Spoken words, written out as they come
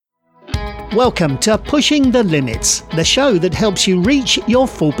Welcome to Pushing the Limits, the show that helps you reach your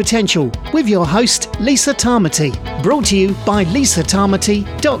full potential, with your host, Lisa Tamati. Brought to you by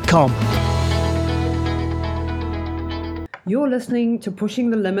lisatamati.com. You're listening to Pushing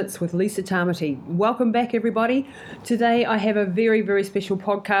the Limits with Lisa Tamati. Welcome back, everybody. Today I have a very, very special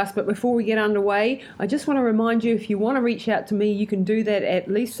podcast, but before we get underway, I just want to remind you, if you want to reach out to me, you can do that at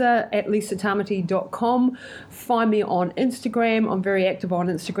lisa@lisatamati.com. Find me on Instagram. I'm very active on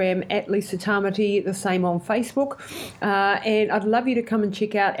Instagram, at Lisa Tamati, the same on Facebook. And I'd love you to come and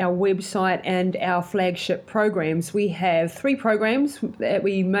check out our website and our flagship programs. We have 3 programs that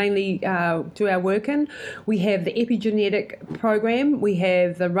we mainly do our work in. We have the epigenetic program, we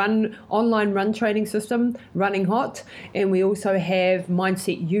have the online run training system, Running Hot, and we also have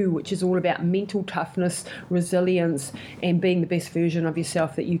Mindset U, which is all about mental toughness, resilience, and being the best version of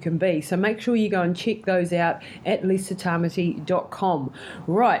yourself that you can be. So make sure you go and check those out at lisatamati.com.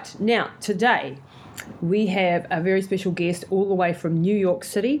 Right, now today we have a very special guest all the way from New York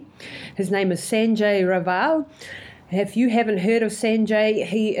City. His name is Sanjay Raval. If you haven't heard of Sanjay,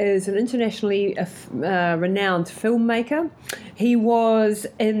 he is an internationally renowned filmmaker. He was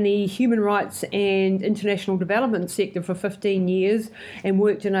in the human rights and international development sector for 15 years and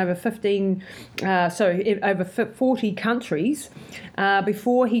worked in over 40 countries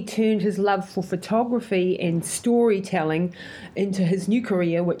before he turned his love for photography and storytelling into his new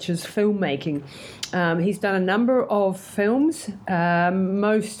career, which is filmmaking. He's done a number of films.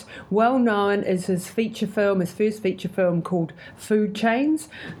 Most well known is his first feature film called Food Chains.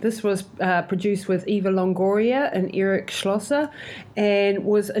 This was produced with Eva Longoria and Eric Schlosser and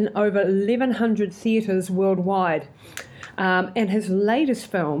was in over 1,100 theatres worldwide. And his latest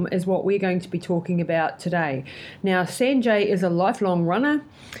film is what we're going to be talking about today. Now, Sanjay is a lifelong runner.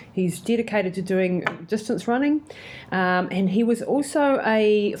 He's dedicated to doing distance running, and he was also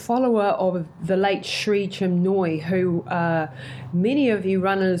a follower of the late Sri Chinmoy, who many of you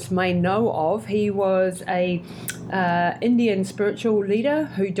runners may know of. He was a Indian spiritual leader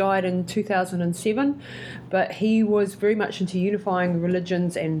who died in 2007, but he was very much into unifying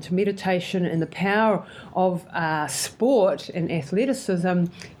religions and into meditation and the power of sport and athleticism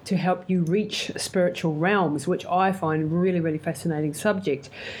to help you reach spiritual realms, which I find a really, really fascinating subject.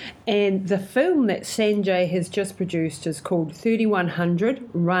 And the film that Sanjay has just produced is called 3100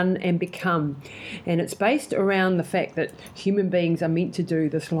 Run and Become. And it's based around the fact that human beings are meant to do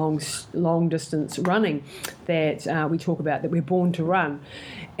this long distance running that we talk about, that we're born to run.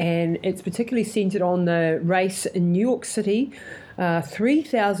 And it's particularly centered on the race in New York City,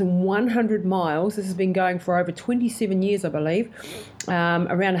 3,100 miles. This has been going for over 27 years, I believe,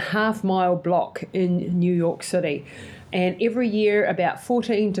 around a half-mile block in New York City. And every year, about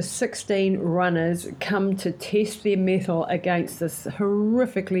 14 to 16 runners come to test their mettle against this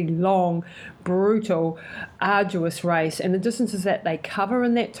horrifically long, brutal, arduous race. And the distances that they cover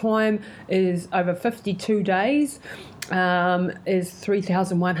in that time is over 52 days. Is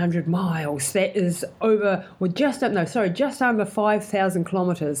 3,100 miles. That is just under 5,000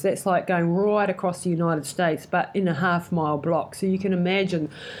 kilometres. That's like going right across the United States, but in a half-mile block. So you can imagine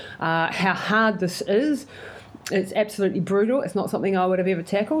how hard this is. It's absolutely brutal. It's not something I would have ever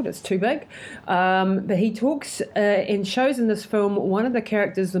tackled. It's too big. But he talks and shows in this film, one of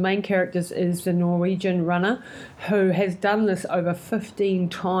the main characters is the Norwegian runner who has done this over 15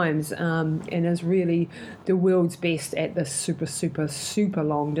 times and is really the world's best at this super, super, super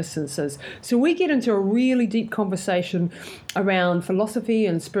long distances. So we get into a really deep conversation around philosophy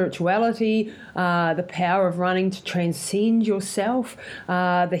and spirituality, the power of running to transcend yourself,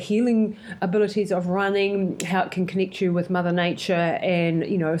 the healing abilities of running, how it can connect you with Mother Nature and,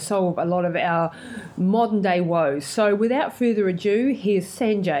 solve a lot of our modern day woes. So without further ado, here's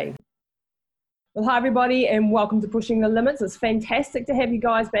Sanjay. Well, hi everybody and welcome to Pushing the Limits. It's fantastic to have you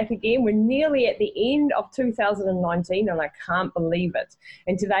guys back again. We're nearly at the end of 2019 and I can't believe it.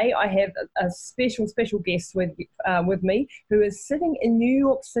 And today I have a special guest with me who is sitting in New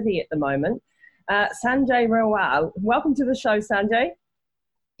York City at the moment, Sanjay Raval. Welcome to the show, Sanjay.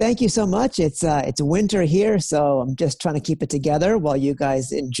 Thank you so much. It's winter here, so I'm just trying to keep it together while you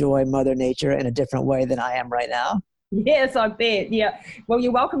guys enjoy Mother Nature in a different way than I am right now. Yes, I bet. Yeah. Well,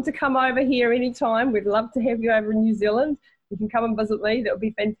 you're welcome to come over here anytime. We'd love to have you over in New Zealand. You can come and visit me. That would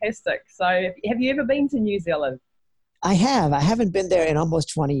be fantastic. So have you ever been to New Zealand? I have. I haven't been there in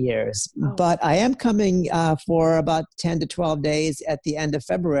almost 20 years, but I am coming for about 10 to 12 days at the end of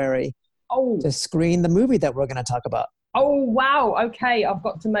February to screen the movie that we're going to talk about. Oh, wow. Okay. I've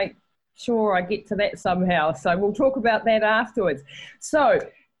got to make sure I get to that somehow. So we'll talk about that afterwards. So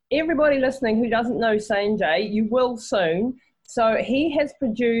everybody listening who doesn't know Sanjay, you will soon. So he has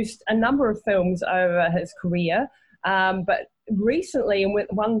produced a number of films over his career, but recently,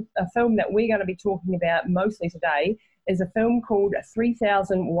 and a film that we're going to be talking about mostly today, is a film called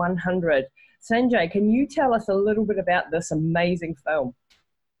 3100. Sanjay, can you tell us a little bit about this amazing film?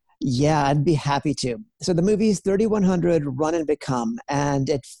 Yeah, I'd be happy to. So the movie is 3100 Run and Become, and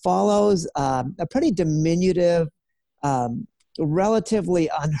it follows a pretty diminutive, relatively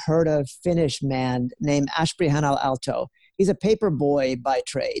unheard of Finnish man named Ashprihanal-Aalto. He's a paper boy by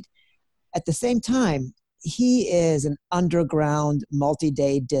trade. At the same time, he is an underground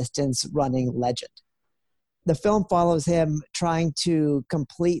multi-day distance running legend. The film follows him trying to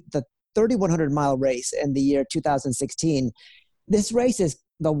complete the 3,100 mile race in the year 2016. This race is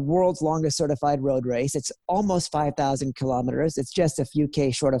the world's longest certified road race. It's almost 5,000 kilometers. It's just a few K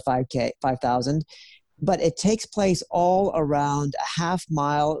short of 5,000. But it takes place all around a half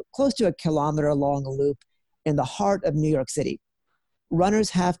mile, close to a kilometer long loop in the heart of New York City. Runners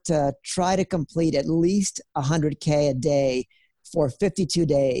have to try to complete at least 100K a day for 52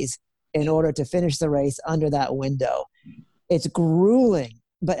 days in order to finish the race under that window. It's grueling,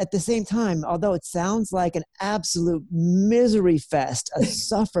 but at the same time, although it sounds like an absolute misery fest, a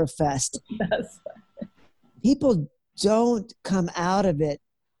suffer fest, people don't come out of it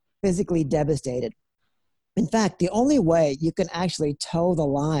physically devastated. In fact, the only way you can actually toe the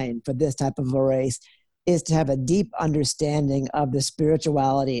line for this type of a race is to have a deep understanding of the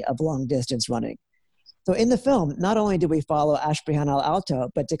spirituality of long distance running. So in the film, not only do we follow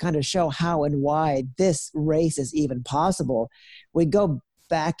Ashprihanal-Aalto, but to kind of show how and why this race is even possible, we go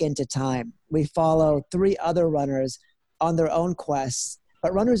back into time. We follow 3 other runners on their own quests,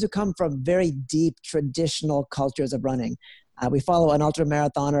 but runners who come from very deep traditional cultures of running. We follow an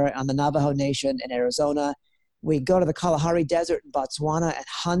ultramarathoner on the Navajo Nation in Arizona. We go to the Kalahari Desert in Botswana and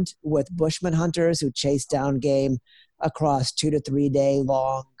hunt with Bushman hunters who chase down game across 2 to 3 day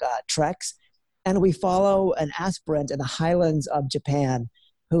long treks. And we follow an aspirant in the highlands of Japan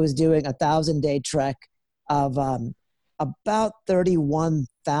who is doing a 1,000-day trek of about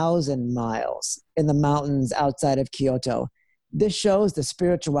 31,000 miles in the mountains outside of Kyoto. This shows the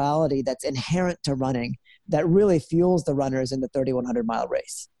spirituality that's inherent to running that really fuels the runners in the 3,100 mile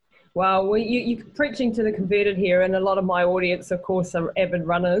race. Wow, well, you're preaching to the converted here, and a lot of my audience, of course, are avid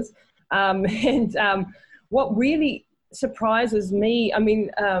runners. What really surprises me, I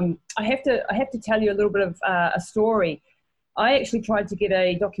mean, I have to tell you a little bit of a story. I actually tried to get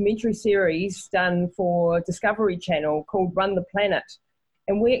a documentary series done for Discovery Channel called Run the Planet.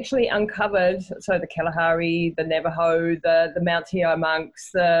 And we actually uncovered, so the Kalahari, the Navajo, the Mount Hiei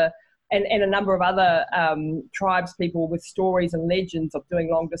monks, and a number of other tribes people with stories and legends of doing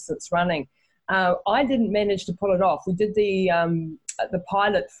long distance running. I didn't manage to pull it off. We did the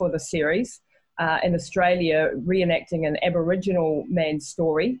pilot for the series in Australia, reenacting an Aboriginal man's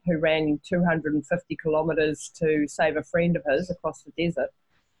story who ran 250 kilometres to save a friend of his across the desert.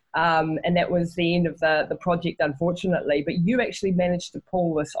 And that was the end of the project, unfortunately. But you actually managed to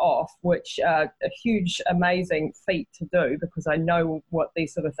pull this off, which a huge, amazing feat to do, because I know what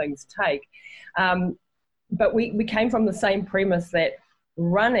these sort of things take. But we came from the same premise that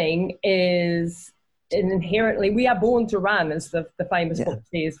running is inherently, we are born to run, as the famous book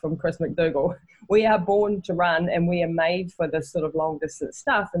says from Chris McDougall. We are born to run, and we are made for this sort of long distance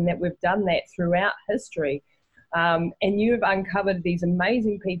stuff, and that we've done that throughout history. And you've uncovered these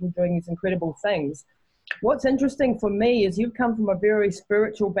amazing people doing these incredible things. What's interesting for me is you've come from a very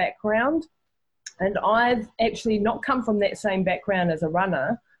spiritual background, and I've actually not come from that same background as a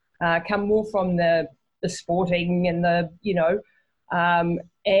runner, come more from the sporting and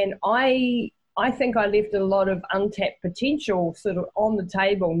and I think I left a lot of untapped potential sort of on the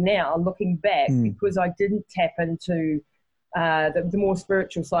table now, looking back, because I didn't tap into the more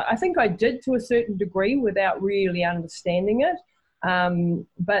spiritual side. I think I did to a certain degree without really understanding it.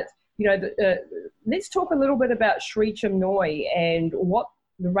 But, let's talk a little bit about Sri Chinmoy and what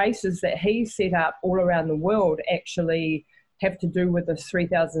the races that he set up all around the world actually have to do with this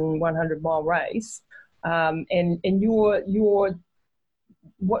 3,100 mile race, and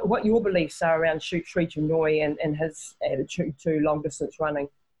what your beliefs are around Sri Chinmoy and his attitude to long distance running.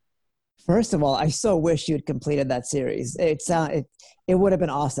 First of all, I so wish you'd completed that series. It would have been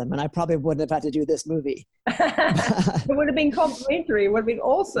awesome, and I probably wouldn't have had to do this movie. It would have been complimentary. It would have been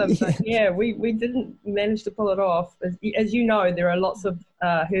awesome. But yeah, we didn't manage to pull it off. As you know, there are lots of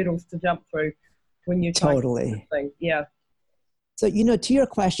hurdles to jump through when you're trying to do this thing. Yeah. So, to your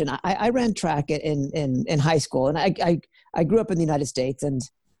question, I ran track in high school, and I grew up in the United States, and,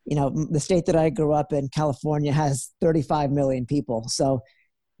 the state that I grew up in, California, has 35 million people. So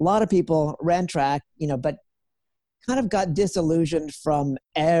a lot of people ran track, but kind of got disillusioned from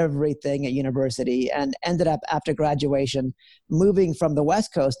everything at university and ended up after graduation moving from the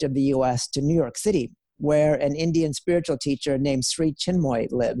West Coast of the US to New York City, where an Indian spiritual teacher named Sri Chinmoy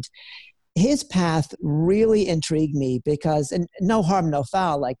lived. His path really intrigued me because, and no harm, no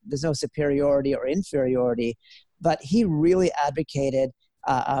foul, like there's no superiority or inferiority, but he really advocated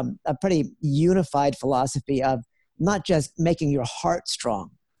a pretty unified philosophy of not just making your heart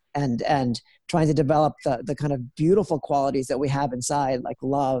strong and trying to develop the kind of beautiful qualities that we have inside, like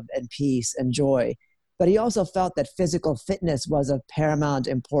love and peace and joy. But he also felt that physical fitness was of paramount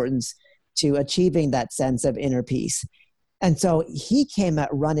importance to achieving that sense of inner peace. And so he came at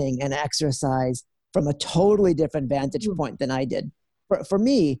running and exercise from a totally different vantage point than I did. For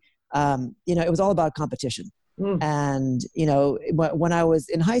me, it was all about competition. And, when I was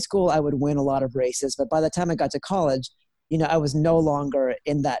in high school, I would win a lot of races. But by the time I got to college, I was no longer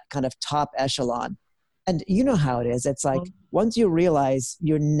in that kind of top echelon. And you know how it is. It's like once you realize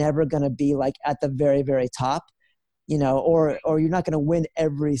you're never going to be like at the very, very top, or you're not going to win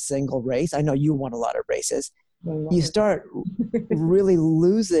every single race. I know you won a lot of races. You start really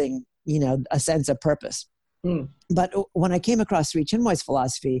losing, a sense of purpose. But when I came across Sri Chinmoy's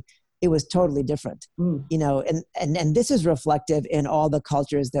philosophy, it was totally different, and this is reflective in all the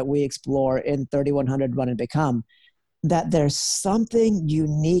cultures that we explore in 3100 Run and Become, that there's something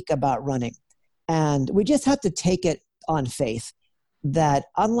unique about running. And we just have to take it on faith that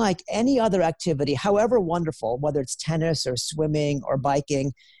unlike any other activity, however wonderful, whether it's tennis or swimming or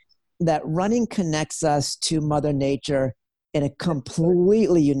biking, that running connects us to Mother Nature in a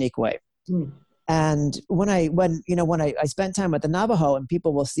completely unique way. And when I spent time with the Navajo, and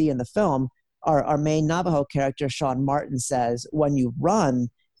people will see in the film, our main Navajo character, Sean Martin, says, when you run,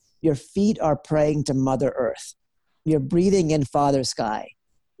 your feet are praying to Mother Earth. You're breathing in Father Sky.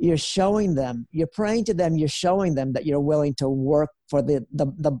 You're showing them, you're praying to them, you're showing them that you're willing to work for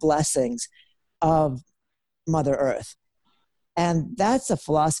the blessings of Mother Earth. And that's a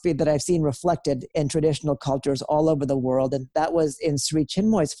philosophy that I've seen reflected in traditional cultures all over the world. And that was in Sri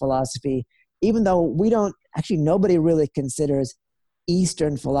Chinmoy's philosophy, even though nobody really considers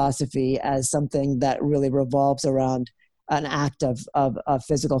Eastern philosophy as something that really revolves around an act of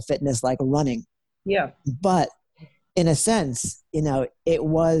physical fitness like running. Yeah. But in a sense, it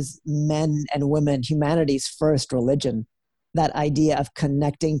was men and women, humanity's first religion, that idea of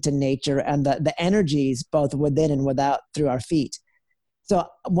connecting to nature and the energies both within and without through our feet. So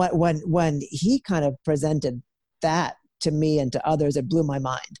when he kind of presented that to me and to others, it blew my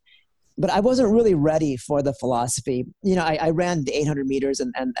mind. But I wasn't really ready for the philosophy. I ran the 800 meters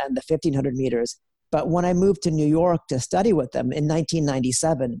and the 1500 meters. But when I moved to New York to study with them in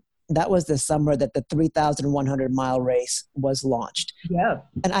 1997, that was the summer that the 3,100 mile race was launched. Yeah.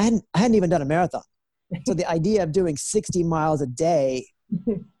 And I hadn't even done a marathon. So the idea of doing 60 miles a day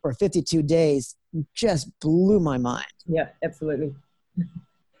for 52 days just blew my mind. Yeah, absolutely.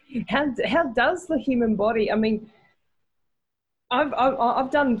 How does the human body, I mean,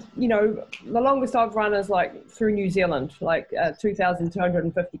 I've done, the longest I've run is like through New Zealand, like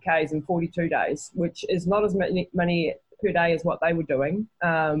 2,250 Ks in 42 days, which is not as many per day as what they were doing,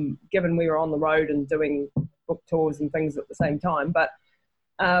 given we were on the road and doing book tours and things at the same time. But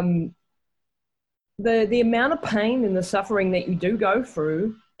the amount of pain and the suffering that you do go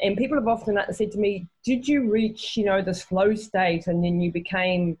through, and people have often said to me, did you reach, this flow state and then you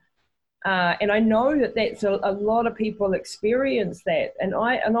became, and I know that's a lot of people experience that. And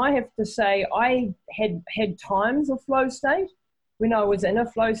I have to say, I had times of flow state when I was in a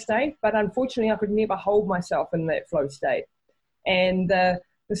flow state, but unfortunately I could never hold myself in that flow state. And the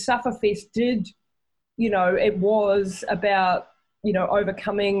Sufferfest did, it was about,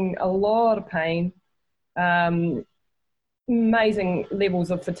 overcoming a lot of pain, amazing levels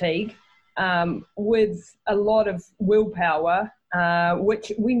of fatigue, with a lot of willpower,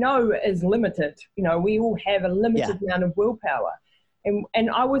 which we know is limited. We all have a limited amount of willpower. And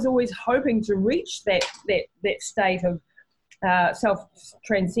I was always hoping to reach that state of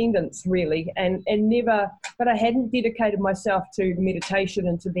self-transcendence, really, and never, but I hadn't dedicated myself to meditation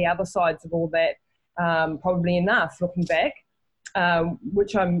and to the other sides of all that, probably enough, looking back,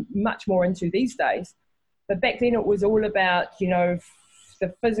 which I'm much more into these days. But back then it was all about, the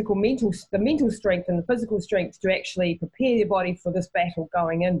mental strength and the physical strength to actually prepare your body for this battle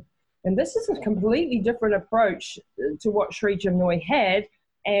going in. And this is a completely different approach to what Sri Chinmoy had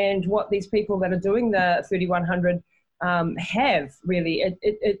and what these people that are doing the 3100 have, really.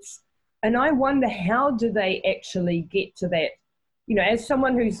 It's, and I wonder, how do they actually get to that? As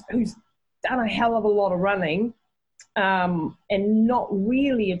someone who's done a hell of a lot of running, and not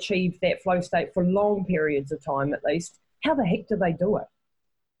really achieve that flow state for long periods of time at least, how the heck do they do it?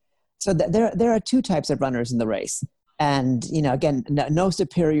 So there are two types of runners in the race. And, again, no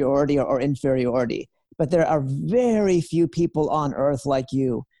superiority or inferiority, but there are very few people on earth like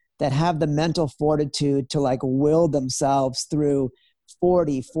you that have the mental fortitude to will themselves through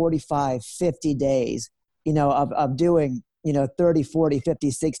 40, 45, 50 days, of doing, 30, 40,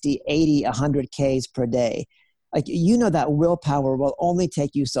 50, 60, 80, 100 Ks per day. That willpower will only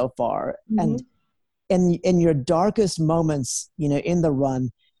take you so far. Mm-hmm. And in your darkest moments, in the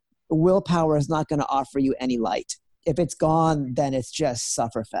run, willpower is not going to offer you any light. If it's gone, then it's just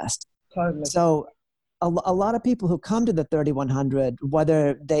sufferfest. Totally. So a lot of people who come to the 3100,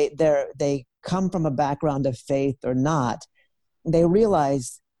 whether they come from a background of faith or not, they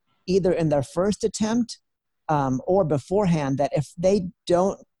realize either in their first attempt or beforehand that if they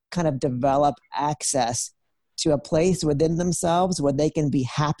don't kind of develop access to a place within themselves where they can be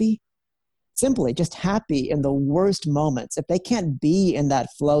happy, simply just happy in the worst moments, if they can't be in that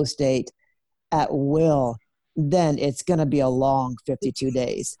flow state at will, then it's going to be a long 52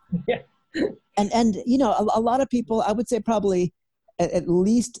 days. Yeah. And a lot of people, I would say probably at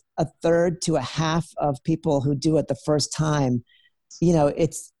least a third to a half of people who do it the first time,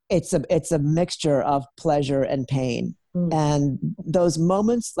 it's a mixture of pleasure and pain. Mm. And those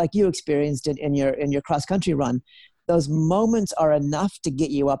moments, like you experienced it in your cross country run, those moments are enough to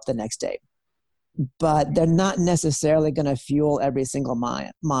get you up the next day, but they're not necessarily going to fuel every single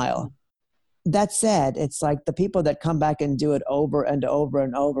mile. That said, it's like the people that come back and do it over and over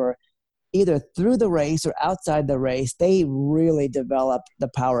and over, either through the race or outside the race, they really develop the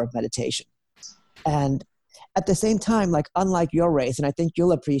power of meditation. And at the same time, unlike your race, and I think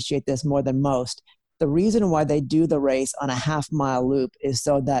you'll appreciate this more than most, the reason why they do the race on a half-mile loop is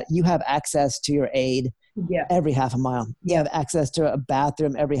so that you have access to your aid every half a mile. You have access to a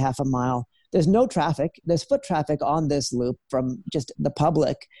bathroom every half a mile. There's no traffic. There's foot traffic on this loop from just the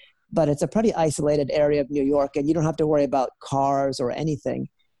public, but it's a pretty isolated area of New York, and you don't have to worry about cars or anything.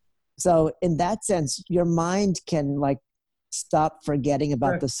 So in that sense, your mind can stop forgetting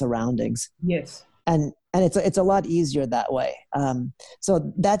about the surroundings. Yes. And it's a lot easier that way.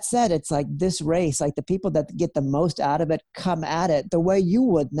 So that said, it's like this race, the people that get the most out of it come at it the way you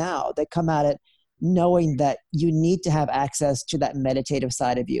would now. They come at it knowing that you need to have access to that meditative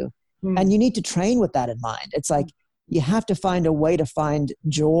side of you. Mm. And you need to train with that in mind. It's like you have to find a way to find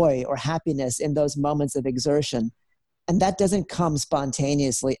joy or happiness in those moments of exertion. And that doesn't come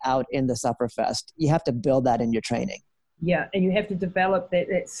spontaneously out in the Sufferfest. You have to build that in your training. Yeah, and you have to develop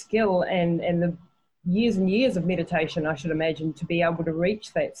that skill and the years and years of meditation, I should imagine, to be able to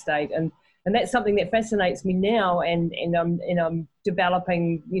reach that state. And that's something that fascinates me now, and I'm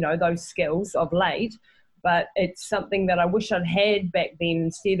developing, those skills of late. But it's something that I wish I'd had back then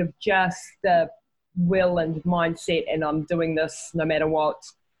instead of just the will and mindset, and I'm doing this no matter what.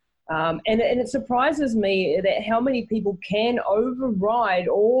 And it surprises me that how many people can override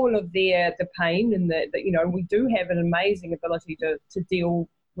all of the pain, and that we do have an amazing ability to deal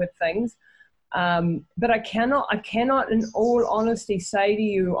with things. But I cannot in all honesty say to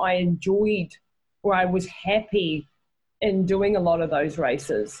you I enjoyed or I was happy in doing a lot of those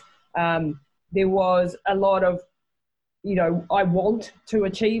races. There was a lot of, I want to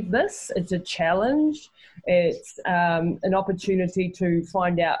achieve this. It's a challenge. It's an opportunity to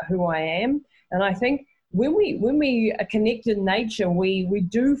find out who I am. And I think when we are connected in nature, we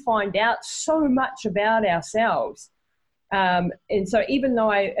do find out so much about ourselves. And so even though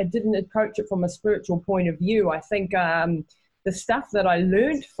I didn't approach it from a spiritual point of view, I think the stuff that I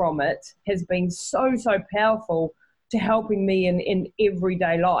learned from it has been so powerful to helping me in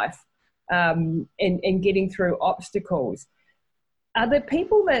everyday life. And getting through obstacles. Are there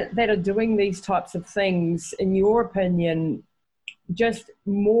people that are doing these types of things, in your opinion, just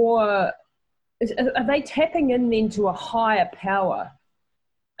more, are they tapping into a higher power?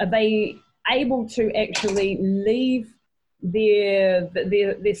 Are they able to actually leave their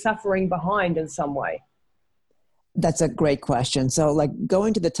suffering behind in some way? That's a great question. So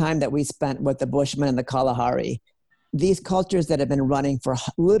going to the time that we spent with the Bushmen and the Kalahari, these cultures that have been running for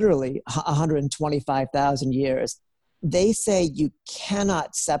literally 125,000 years, they say you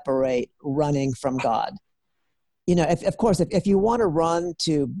cannot separate running from God. If you want to run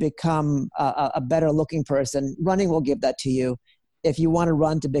to become a better looking person, running will give that to you. If you want to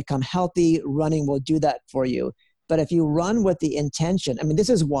run to become healthy, running will do that for you. But if you run with the intention, this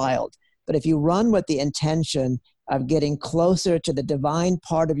is wild, but if you run with the intention of getting closer to the divine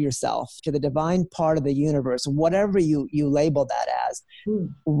part of yourself, to the divine part of the universe, whatever you label that as,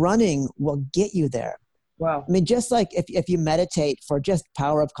 running will get you there. Wow. I mean, just like if you meditate for just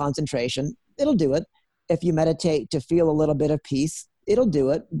power of concentration, it'll do it. If you meditate to feel a little bit of peace, it'll do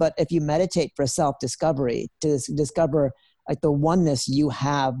it. But if you meditate for self-discovery, to discover like the oneness you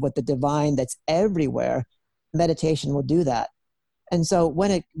have with the divine that's everywhere, meditation will do that. And so when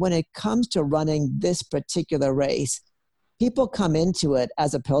it comes to running this particular race, people come into it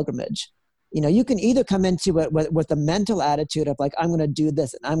as a pilgrimage. You know, you can either come into it with a mental attitude of like, I'm going to do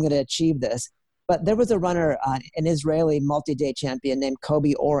this and I'm going to achieve this. But there was a runner, an Israeli multi-day champion named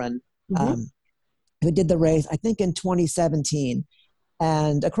Kobe Oren, who did the race, I think in 2017.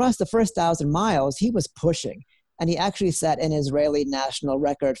 And across the first 1,000 miles, he was pushing. And he actually set an Israeli national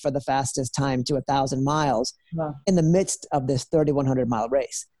record for the fastest time to 1,000 miles in the midst of this 3,100-mile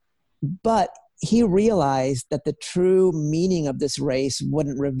race. But he realized that the true meaning of this race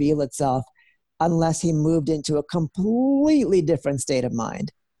wouldn't reveal itself unless he moved into a completely different state of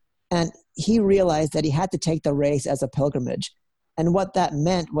mind. And he realized that he had to take the race as a pilgrimage. And what that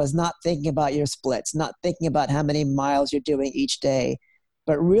meant was not thinking about your splits, not thinking about how many miles you're doing each day,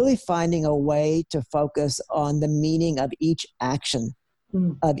 but really finding a way to focus on the meaning of each action,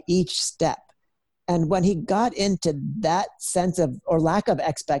 of each step. And when he got into that sense of, or lack of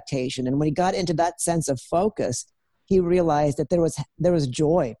expectation, and when he got into that sense of focus, he realized that there was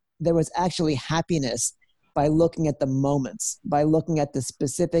joy. There was actually happiness by looking at the moments, by looking at the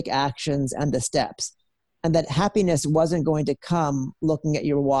specific actions and the steps. And that happiness wasn't going to come looking at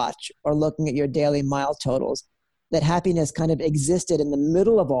your watch or looking at your daily mile totals. That happiness kind of existed in the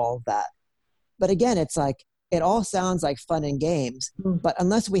middle of all of that. But again, it's like, it all sounds like fun and games, but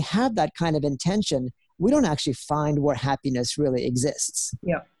unless we have that kind of intention, we don't actually find where happiness really exists.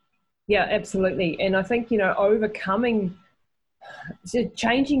 Yeah, absolutely. And I think, you know,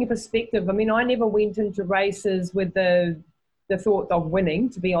 changing your perspective. I mean, I never went into races with the thought of winning,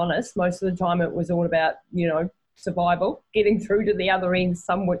 to be honest. Most of the time it was all about, you know, survival, getting through to the other end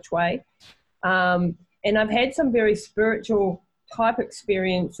some which way. And I've had some very spiritual type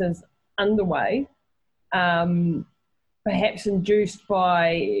experiences underway, perhaps induced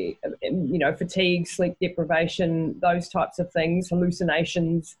by, you know, fatigue, sleep deprivation, those types of things,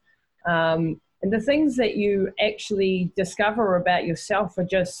 hallucinations. And the things that you actually discover about yourself are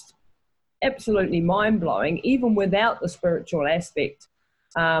just absolutely mind-blowing, even without the spiritual aspect.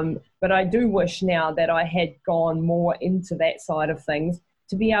 But I do wish now that I had gone more into that side of things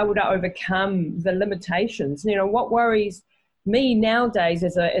to be able to overcome the limitations. You know, what worries me nowadays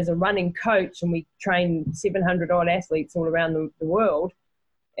as a running coach, and we train 700 odd athletes all around the world,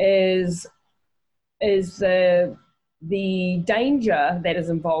 is the danger that is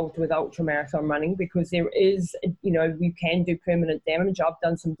involved with ultramarathon running, because there is, you know, you can do permanent damage. I've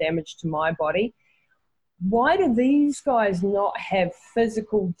done some damage to my body. Why do these guys not have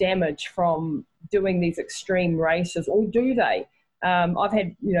physical damage from doing these extreme races, or do they? I've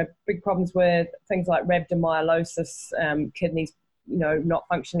had, you know, big problems with things like rhabdomyolysis, kidneys, you know, not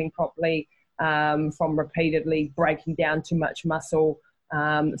functioning properly, from repeatedly breaking down too much muscle,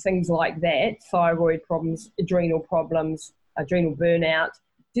 things like that, thyroid problems, adrenal burnout.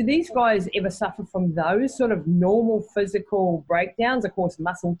 Do these guys ever suffer from those sort of normal physical breakdowns? Of course,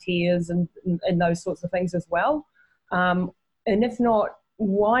 muscle tears and those sorts of things as well. And if not,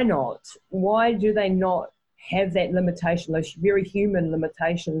 why not? Why do they not have that limitation, those very human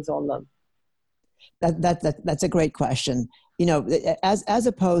limitations on them? That's a great question. You know, as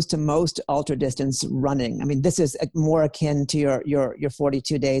opposed to most ultra distance running, I mean, this is more akin to your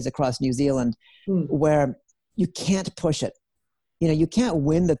 42 days across New Zealand, where you can't push it. You know, you can't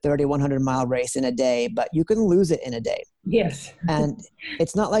win the 3,100-mile race in a day, but you can lose it in a day. Yes. And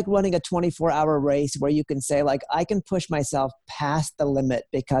it's not like running a 24-hour race where you can say, like, I can push myself past the limit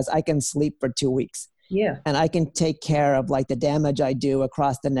because I can sleep for 2 weeks. Yeah. And I can take care of like the damage I do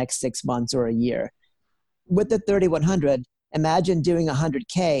across the next 6 months or a year. With the 3,100, imagine doing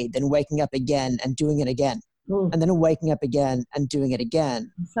 100K, then waking up again and doing it again, and then waking up again and doing it again.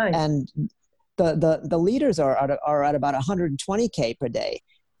 Insane. And the leaders are at about 120K per day.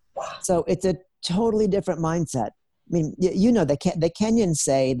 So it's a totally different mindset. I mean, you know, the Kenyans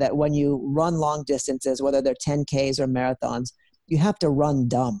say that when you run long distances, whether they're 10Ks or marathons, you have to run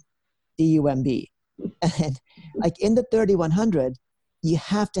dumb, D-U-M-B. And like in the 3,100, you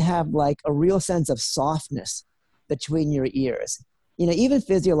have to have like a real sense of softness between your ears. You know, even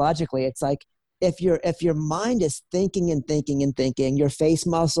physiologically, it's like if your mind is thinking and thinking and thinking, your face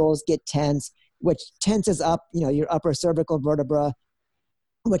muscles get tense, which tenses up, you know, your upper cervical vertebra,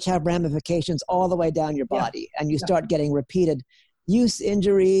 which have ramifications all the way down your body. Yeah. And you start getting repeated use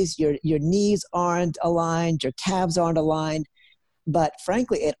injuries, your knees aren't aligned, your calves aren't aligned. But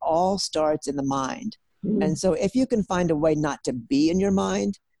frankly, it all starts in the mind. And so if you can find a way not to be in your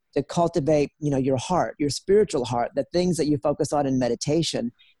mind, to cultivate, your heart, your spiritual heart, the things that you focus on in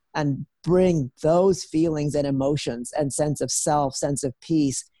meditation, and bring those feelings and emotions and sense of self, sense of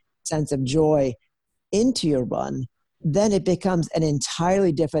peace, sense of joy into your run, then it becomes an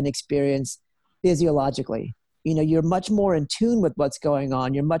entirely different experience physiologically. You're much more in tune with what's going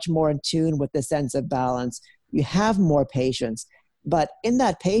on. You're much more in tune with the sense of balance. You have more patience. But in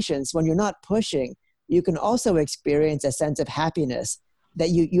that patience, when you're not pushing, you can also experience a sense of happiness that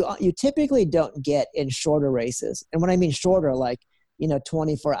you typically don't get in shorter races. And when I mean shorter, like,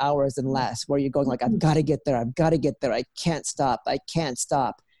 24 hours and less, where you're going like, I've got to get there. I can't stop.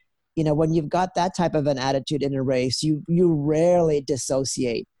 When you've got that type of an attitude in a race, you rarely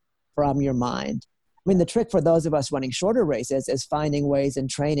dissociate from your mind. I mean, the trick for those of us running shorter races is finding ways in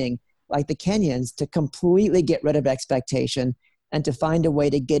training, like the Kenyans, to completely get rid of expectation and to find a way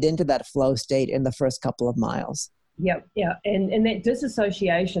to get into that flow state in the first couple of miles. Yeah. And that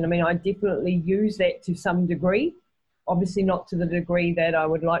disassociation, I mean, I definitely use that to some degree, obviously not to the degree that I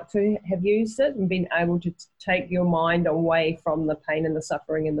would like to have used it, and been able to take your mind away from the pain and the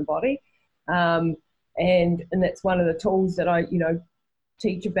suffering in the body. And that's one of the tools that I,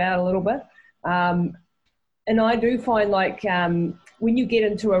 teach about a little bit. And I do find like when you get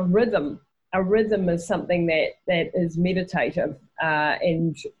into a rhythm is something that is meditative.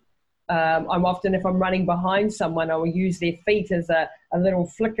 I'm often, if I'm running behind someone, I will use their feet as a little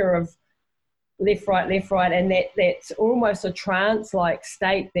flicker of left, right, and that's almost a trance-like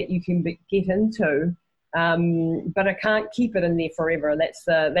state that you can get into. But I can't keep it in there forever. That's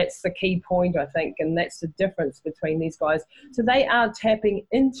the key point, I think, and that's the difference between these guys. So they are tapping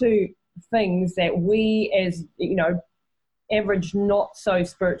into things that we, as average, not so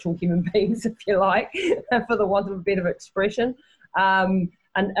spiritual human beings, if you like, for the want of a better expression, can't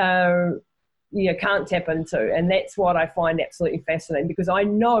tap into. And that's what I find absolutely fascinating, because I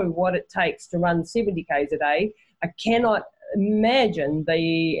know what it takes to run 70 Ks a day. I cannot imagine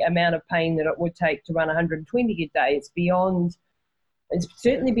the amount of pain that it would take to run 120 a day. It's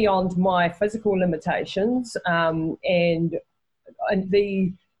certainly beyond my physical limitations, and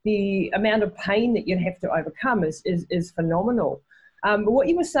the amount of pain that you have to overcome is phenomenal. But what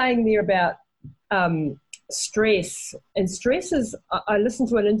you were saying there about stress, and stress is, I listened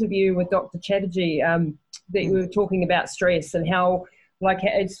to an interview with Dr. Chatterjee that you were talking about stress and how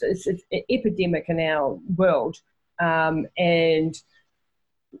it's an epidemic in our world, and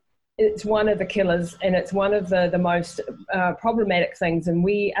it's one of the killers, and it's one of the most problematic things, and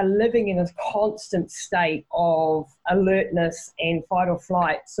we are living in a constant state of alertness and fight or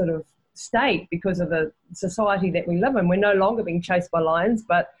flight sort of state because of the society that we live in. We're no longer being chased by lions,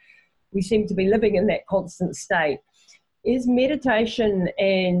 but we seem to be living in that constant state. Is meditation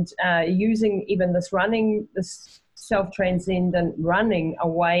and using even this running, this self-transcendent running, a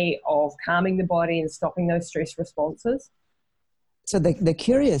way of calming the body and stopping those stress responses? So the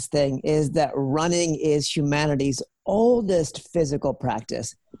curious thing is that running is humanity's oldest physical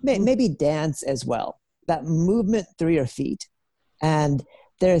practice, maybe dance as well, that movement through your feet. And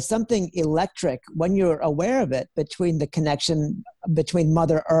there's something electric when you're aware of it between the connection between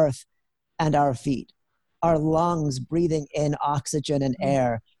Mother Earth and our feet, our lungs breathing in oxygen and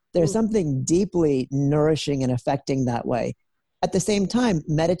air. There's something deeply nourishing and affecting that way. At the same time,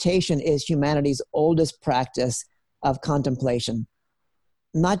 meditation is humanity's oldest practice of contemplation.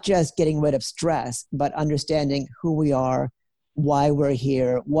 Not just getting rid of stress, but understanding who we are, why we're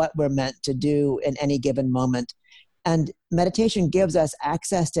here, what we're meant to do in any given moment. And meditation gives us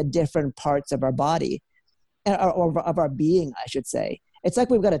access to different parts of our body, or of our being, I should say. It's like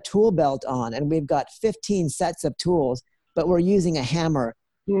we've got a tool belt on and we've got 15 sets of tools, but we're using a hammer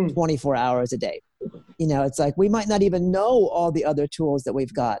 24 hours a day. It's like we might not even know all the other tools that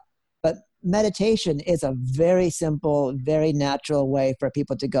we've got, but meditation is a very simple, very natural way for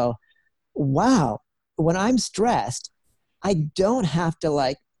people to go, wow, when I'm stressed, I don't have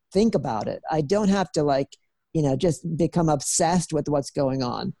to think about it. I don't have to just become obsessed with what's going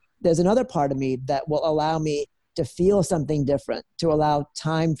on. There's another part of me that will allow me to feel something different, to allow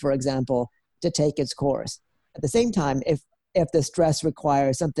time, for example, to take its course. At the same time, if the stress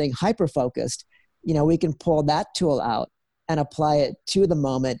requires something hyper-focused, we can pull that tool out and apply it to the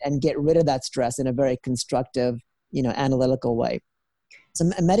moment and get rid of that stress in a very constructive, analytical way.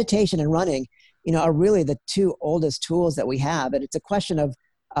 So meditation and running, are really the two oldest tools that we have. And it's a question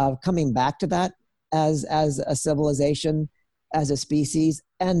of coming back to that as a civilization, as a species,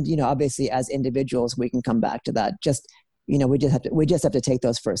 and, obviously as individuals, we can come back to that. We just have to take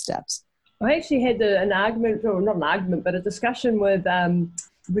those first steps. I actually had an argument, or not an argument, but a discussion with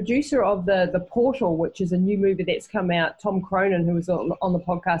the producer of the Portal, which is a new movie that's come out. Tom Cronin, who was on the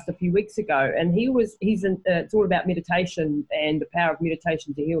podcast a few weeks ago, and it's all about meditation and the power of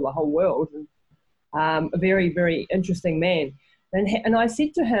meditation to heal the whole world. And, a very, very interesting man. And I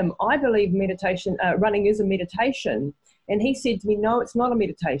said to him, I believe meditation, running is a meditation. And he said to me, no, it's not a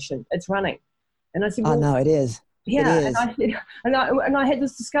meditation, it's running. And I said, well, no, it is. Yeah, it is. and I said, and I had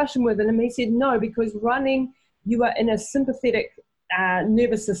this discussion with him, and he said, no, because running, you are in a sympathetic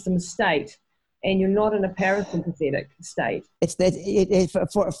nervous system state, and you're not in a parasympathetic state.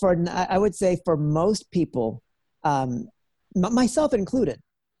 I would say for most people, myself included,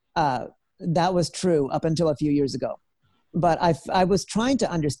 that was true up until a few years ago. But I was trying to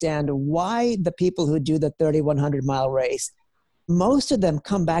understand why the people who do the 3,100-mile race, most of them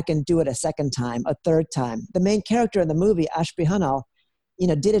come back and do it a second time, a third time. The main character in the movie, Ashby Hanal,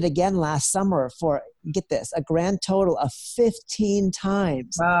 did it again last summer for, get this, a grand total of 15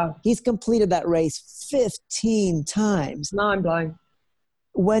 times. Wow. He's completed that race 15 times. Mind-blowing.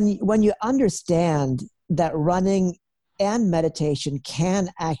 When you understand that running and meditation can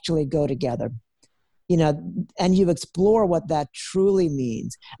actually go together, and you explore what that truly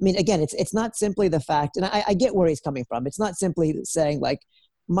means. I mean, again, it's not simply the fact, and I get where he's coming from. It's not simply saying like,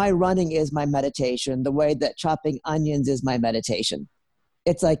 my running is my meditation, the way that chopping onions is my meditation.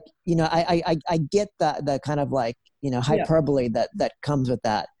 It's like, I get the kind of like, hyperbole that comes with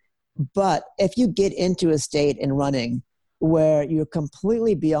that. But if you get into a state in running where you're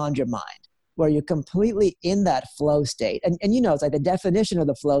completely beyond your mind, where you're completely in that flow state, and it's like the definition of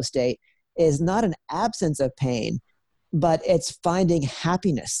the flow state is not an absence of pain, but it's finding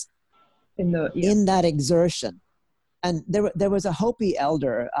happiness in that exertion. And there was a Hopi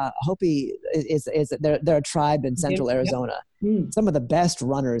elder. Hopi they're a tribe in central Arizona. Yep. Some of the best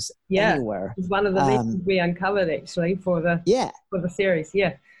runners anywhere. It's one of the legends we uncovered actually for the series.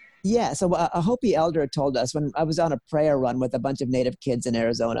 Yeah. So a Hopi elder told us when I was on a prayer run with a bunch of native kids in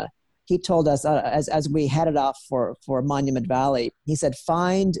Arizona. He told us as we headed off for Monument Valley, he said,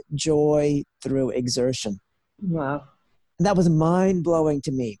 find joy through exertion. Wow. And that was mind-blowing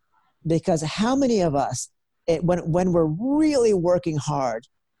to me, because how many of us, when we're really working hard,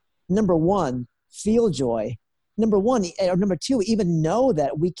 number one, feel joy. Number two, even know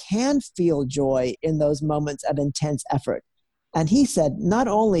that we can feel joy in those moments of intense effort. And he said, not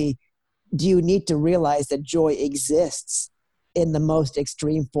only do you need to realize that joy exists in the most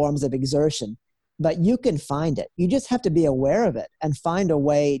extreme forms of exertion, but you can find it. You just have to be aware of it and find a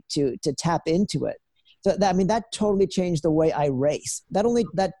way to tap into it. So that totally changed the way I race.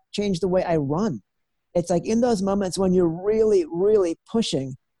 That changed the way I run. It's like in those moments when you're really, really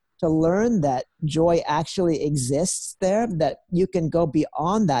pushing to learn that joy actually exists there, that you can go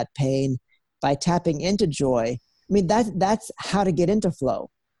beyond that pain by tapping into joy. I mean, that's how to get into flow.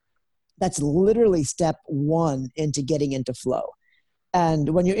 That's literally step one into getting into flow.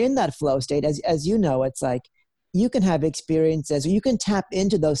 And when you're in that flow state, as you know, it's like you can have experiences, you can tap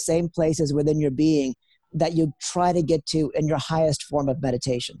into those same places within your being that you try to get to in your highest form of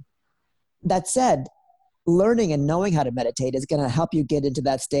meditation. That said, learning and knowing how to meditate is going to help you get into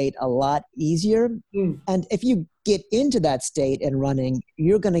that state a lot easier. And if you get into that state in running,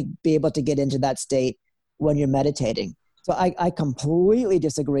 you're going to be able to get into that state when you're meditating. So I completely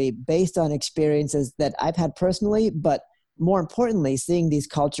disagree based on experiences that I've had personally, but more importantly, seeing these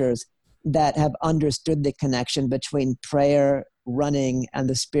cultures that have understood the connection between prayer, running, and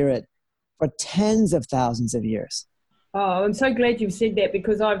the spirit for tens of thousands of years. Oh, I'm so glad you've said that,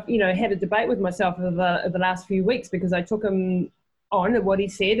 because I've, had a debate with myself over the last few weeks, because I took him on at what he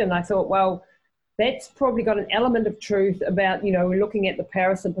said, and I thought, well, that's probably got an element of truth about, we're looking at the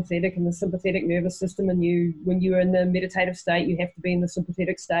parasympathetic and the sympathetic nervous system, and when you're in the meditative state, you have to be in the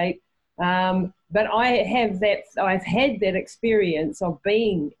sympathetic state. But I've had that experience of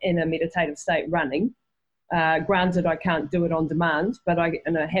being in a meditative state running. Granted, I can't do it on demand, but I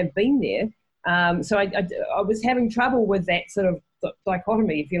have been there. So I was having trouble with that sort of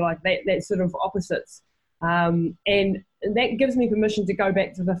dichotomy, if you like, that sort of opposites. And that gives me permission to go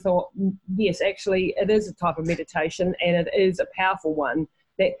back to the thought, yes, actually, it is a type of meditation, and it is a powerful one.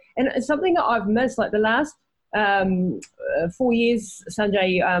 And it's something that I've missed, like the last 4 years,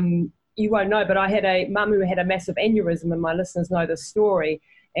 Sanjay, you won't know, but I had a mum who had a massive aneurysm, and my listeners know this story,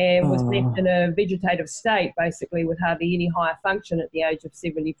 and was left in a vegetative state, basically, with hardly any higher function at the age of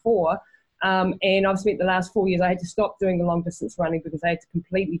 74. And I've spent the last 4 years, I had to stop doing the long distance running because I had to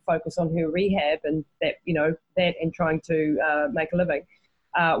completely focus on her rehab, and that and trying to make a living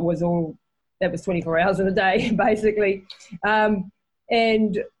was 24 hours in a day, basically.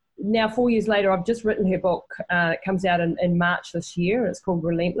 And now 4 years later, I've just written her book. It comes out in March this year. It's called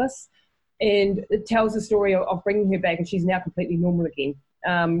Relentless. And it tells the story of bringing her back, and she's now completely normal again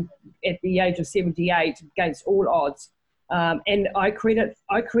at the age of 78 against all odds. And I credit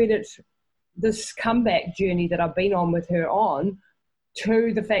this comeback journey that I've been on with her on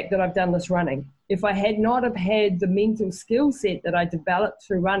to the fact that I've done this running. If I had not have had the mental skill set that I developed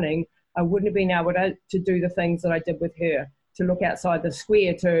through running, I wouldn't have been able to do the things that I did with her, to look outside the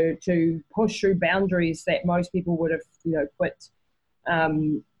square, to push through boundaries that most people would have, quit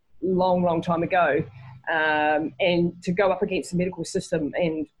long time ago, and to go up against the medical system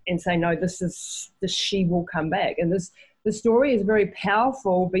and say, no, she will come back. And the story is very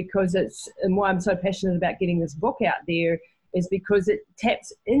powerful because and why I'm so passionate about getting this book out there is because it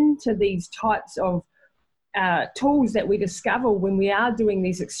taps into these types of tools that we discover when we are doing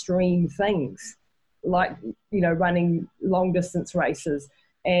these extreme things, like, running long distance races.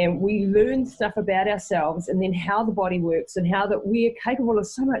 And we learn stuff about ourselves and then how the body works and how that we are capable of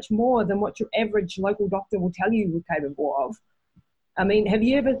so much more than what your average local doctor will tell you we're capable of. I mean, have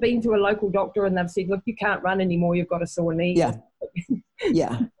you ever been to a local doctor and they've said, look, you can't run anymore, you've got a sore knee? Yeah.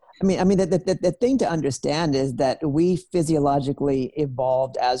 Yeah. I mean, the thing to understand is that we physiologically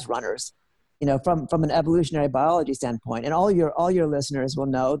evolved as runners, from an evolutionary biology standpoint. And all your listeners will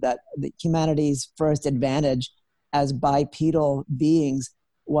know that humanity's first advantage as bipedal beings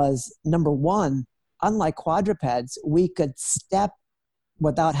was, number one, unlike quadrupeds, we could step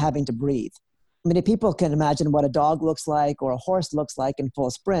without having to breathe. I mean, if people can imagine what a dog looks like or a horse looks like in full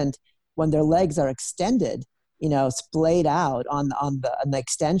sprint, when their legs are extended, splayed out on the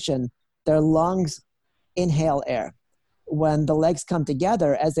extension, their lungs inhale air. When the legs come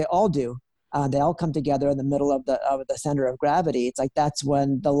together, as they all do, they all come together in the middle of the center of gravity. It's like that's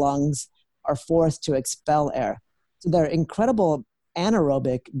when the lungs are forced to expel air. So they're incredible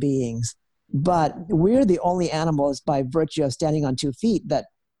anaerobic beings, but we're the only animals by virtue of standing on 2 feet that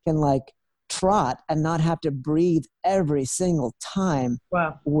can trot and not have to breathe every single time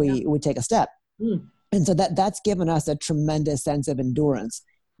we take a step. And so that's given us a tremendous sense of endurance.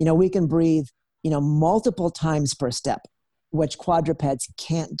 We can breathe, multiple times per step, which quadrupeds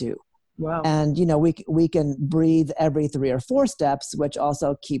can't do. Wow. And, we can breathe every 3 or 4 steps, which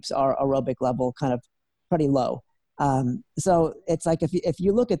also keeps our aerobic level kind of pretty low. So it's like, if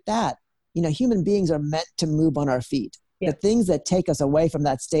you look at that, human beings are meant to move on our feet. Yeah. The things that take us away from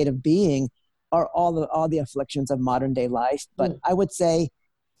that state of being are all the afflictions of modern day life. But I would say,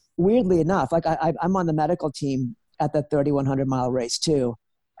 weirdly enough, I'm on the medical team at the 3,100 mile race too.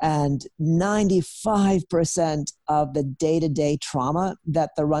 And 95% of the day-to-day trauma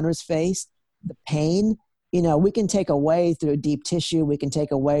that the runners face, the pain, we can take away through deep tissue, we can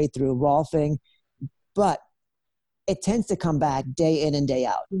take away through rolfing, but it tends to come back day in and day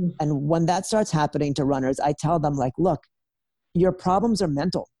out. And when that starts happening to runners, I tell them, look, your problems are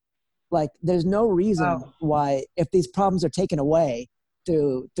mental. There's no reason why, if these problems are taken away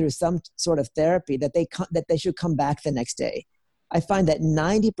through some sort of therapy, that they should come back the next day. I find that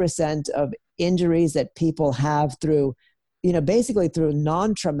 90% of injuries that people have through, basically through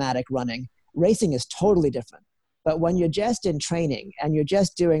non-traumatic running, racing is totally different. But when you're just in training and you're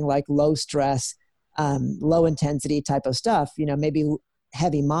just doing low stress, low intensity type of stuff, maybe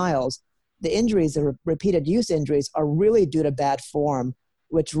heavy miles, the injuries, the repeated use injuries, are really due to bad form,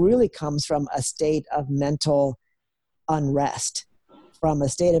 which really comes from a state of mental unrest, from a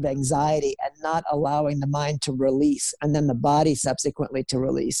state of anxiety and not allowing the mind to release, and then the body subsequently to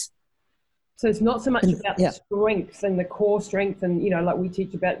release. So it's not so much about the strength and the core strength, and like we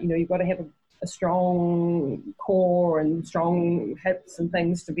teach about, you've got to have a strong core and strong hips and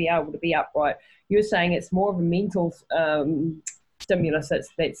things to be able to be upright. You're saying it's more of a mental stimulus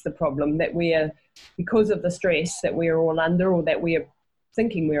that's the problem, that we're, because of the stress that we're all under, or that we're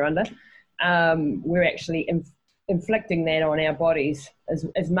thinking we're under, we're actually inflicting that on our bodies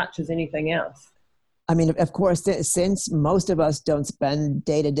as much as anything else. I mean, of course, since most of us don't spend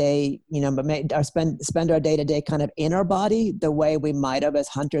day-to-day, but spend our day-to-day kind of in our body the way we might have as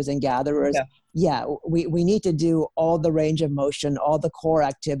hunters and gatherers. Yeah, we need to do all the range of motion, all the core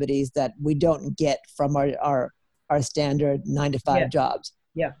activities that we don't get from our standard 9-to-5 jobs.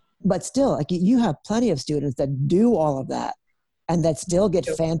 Yeah. But still, you have plenty of students that do all of that and that still get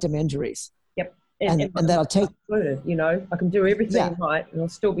phantom injuries. Yep. And that'll take, I can do everything right and I'll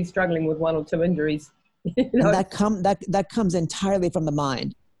still be struggling with 1 or 2 injuries. And that comes entirely from the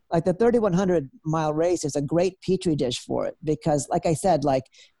mind. The 3,100 mile race is a great petri dish for it, because like I said,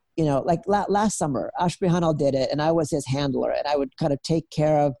 last summer, Ashby Hunnell did it and I was his handler, and I would kind of take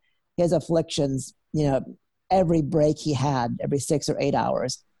care of his afflictions, every break he had, every 6 or 8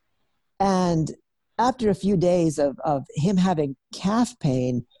 hours. And after a few days of him having calf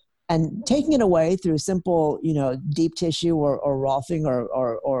pain and taking it away through simple, deep tissue or Rolfing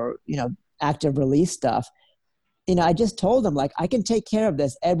or active release stuff, I just told him, like, I can take care of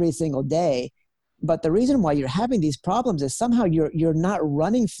this every single day. But the reason why you're having these problems is somehow you're not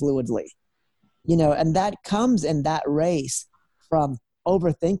running fluidly, and that comes in that race from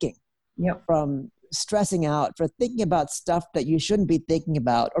overthinking, from stressing out, for thinking about stuff that you shouldn't be thinking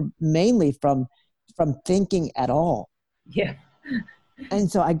about, or mainly from thinking at all. Yeah.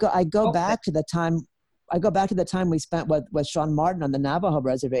 And so I go back to the time we spent with Sean Martin on the Navajo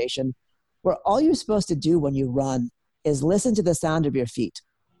reservation, where all you're supposed to do when you run is listen to the sound of your feet,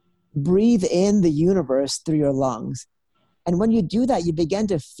 breathe in the universe through your lungs. And when you do that, you begin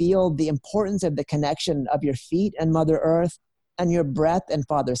to feel the importance of the connection of your feet and Mother Earth and your breath and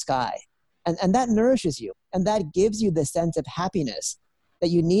Father Sky. And that nourishes you. And that gives you the sense of happiness that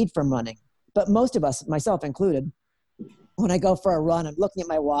you need from running. But most of us, myself included, when I go for a run, I'm looking at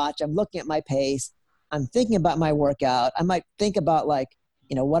my watch, I'm looking at my pace, I'm thinking about my workout. I might think about, like,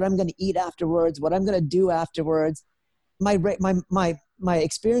 what I'm going to eat afterwards, what I'm going to do afterwards. My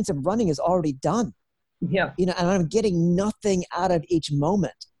experience of running is already done. Yeah. And I'm getting nothing out of each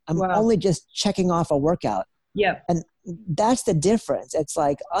moment. I'm only just checking off a workout. Yeah. And that's the difference. It's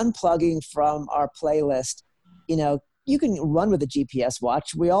like unplugging from our playlist. You can run with a GPS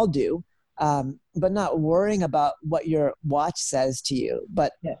watch. We all do. But not worrying about what your watch says to you,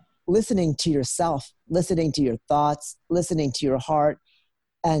 but listening to yourself, listening to your thoughts, listening to your heart,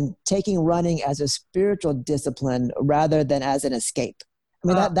 and taking running as a spiritual discipline rather than as an escape. I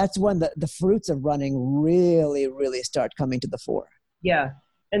mean, that's when the fruits of running really, really start coming to the fore. Yeah.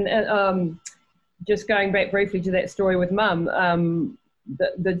 And just going back briefly to that story with Mum,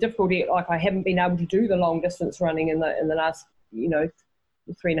 the difficulty, like, I haven't been able to do the long distance running in the last,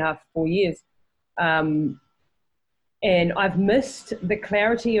 3.5, 4 years. And I've missed the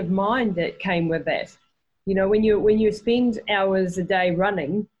clarity of mind that came with that. When you spend hours a day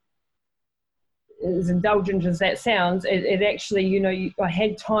running, as indulgent as that sounds, it actually, I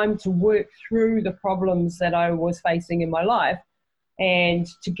had time to work through the problems that I was facing in my life and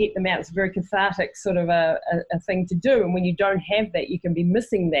to get them out. It's a very cathartic sort of a thing to do. And when you don't have that, you can be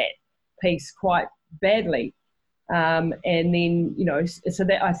missing that piece quite badly. And then, so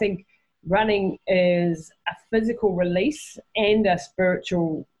that I think running is a physical release and a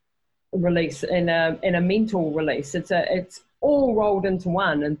spiritual release and a mental release. It's all rolled into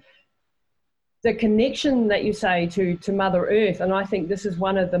one. And the connection that you say to Mother Earth, and I think this is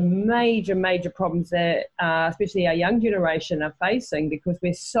one of the major problems that especially our young generation are facing, because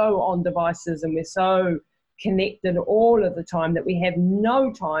we're so on devices and we're so connected all of the time that we have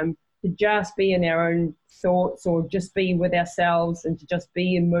no time to just be in our own thoughts or just be with ourselves and to just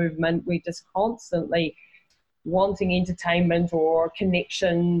be in movement. We're just constantly wanting entertainment or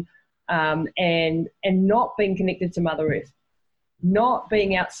connection, and not being connected to Mother Earth, not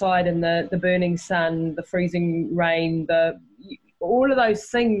being outside in the burning sun, the freezing rain, all of those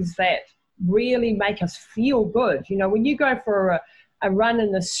things that really make us feel good. When you go for a run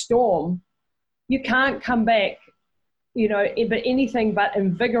in the storm, you can't come back, but anything but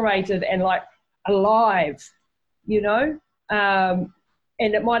invigorated and like alive, and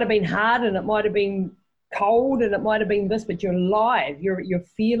it might have been hard and it might have been cold and it might have been this, but you're alive, you're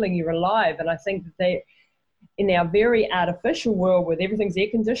feeling you're alive. And I think that in our very artificial world, where everything's air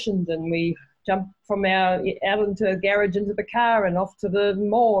conditioned and we jump from out into the garage, into the car and off to the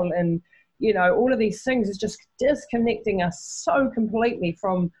mall, and all of these things is just disconnecting us so completely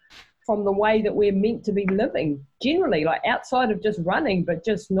from the way that we're meant to be living generally, like outside of just running, but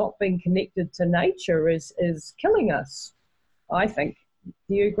just not being connected to nature is killing us, I think.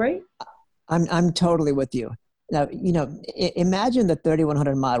 Do you agree? I'm totally with you. Now, imagine the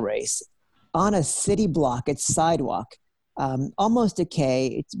 3,100 mile race on a city block. It's sidewalk, almost a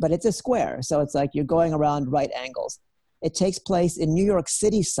K, but it's a square. So it's like you're going around right angles. It takes place in New York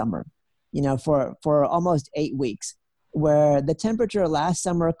City summer, for almost 8 weeks, where the temperature last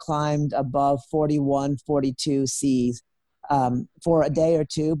summer climbed above 41, 42 Cs for a day or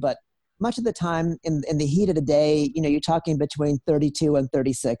two. But much of the time in the heat of the day, you're talking between 32 and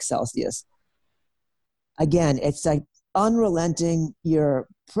 36 Celsius. Again, it's like unrelenting. You're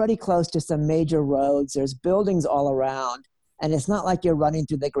pretty close to some major roads. There's buildings all around. And it's not like you're running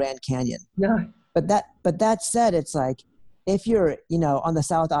through the Grand Canyon. No. But that said, it's like if you're, on the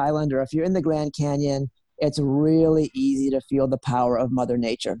South Island or if you're in the Grand Canyon, it's really easy to feel the power of Mother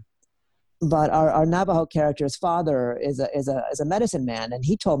Nature. But our Navajo character's father is a medicine man, and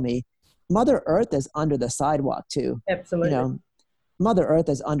he told me Mother Earth is under the sidewalk too. Absolutely. Mother Earth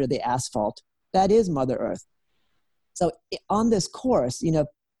is under the asphalt. That is Mother Earth. So on this course,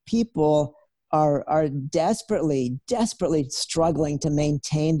 people are desperately struggling to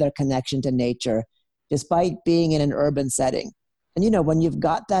maintain their connection to nature, despite being in an urban setting. And when you've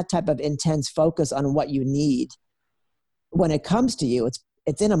got that type of intense focus on what you need, when it comes to you,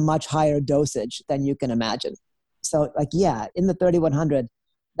 it's in a much higher dosage than you can imagine. So in the 3100,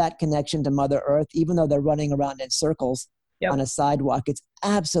 that connection to Mother Earth, even though they're running around in circles on a sidewalk, it's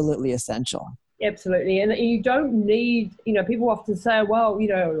absolutely essential. Absolutely. And you don't need, people often say, well,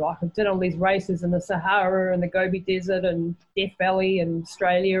 like I did all these races in the Sahara and the Gobi Desert and Death Valley and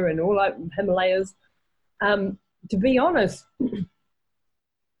Australia and all like Himalayas. To be honest, it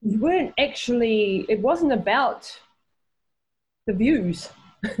wasn't about the views.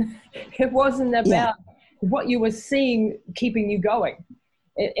 It wasn't about what you were seeing keeping you going.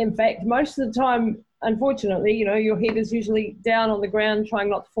 In fact, most of the time, unfortunately, your head is usually down on the ground trying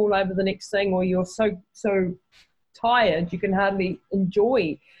not to fall over the next thing, or you're so tired you can hardly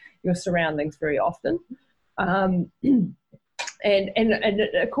enjoy your surroundings very often. And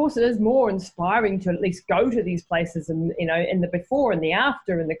of course it is more inspiring to at least go to these places and, in the before and the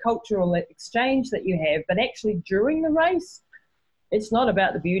after and the cultural exchange that you have. But actually during the race, it's not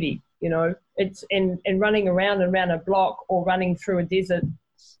about the beauty, it's in running around and around a block or running through a desert.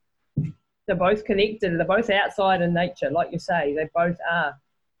 They're both connected. They're both outside in nature. Like you say, they both are.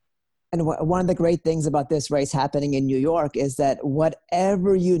 And one of the great things about this race happening in New York is that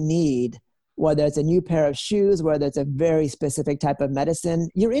whatever you need, whether it's a new pair of shoes, whether it's a very specific type of medicine,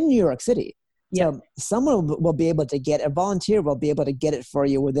 you're in New York City. Yep. So someone will be able to a volunteer will be able to get it for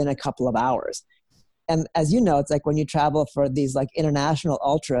you within a couple of hours. And as you know, it's like when you travel for these like international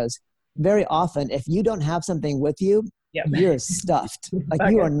ultras, very often, if you don't have something with you, you're stuffed.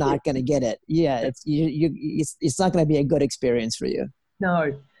 Like you are not going to get it. Yeah, it's not going to be a good experience for you.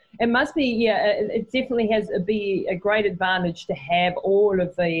 No, it must be. Yeah, it definitely has be a great advantage to have all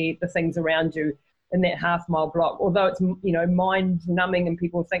of the things around you in that half-mile block. Although it's mind-numbing and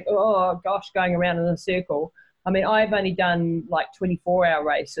people think, oh gosh, going around in a circle. I mean, I've only done like 24-hour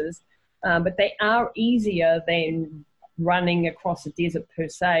races, but they are easier than running across a desert per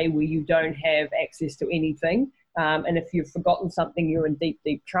se, where you don't have access to anything. And if you've forgotten something, you're in deep,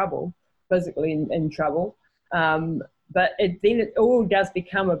 deep trouble, physically in trouble. But then it all does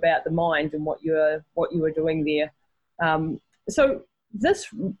become about the mind and what you were doing there. So this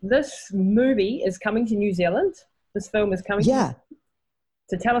movie is coming to New Zealand. This film is coming. Yeah.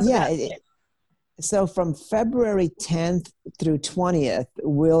 So tell us about it. So from February 10th through 20th,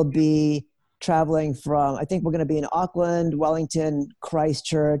 we'll be traveling from, I think we're going to be in Auckland, Wellington,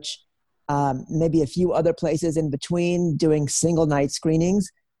 Christchurch, maybe a few other places in between, doing single night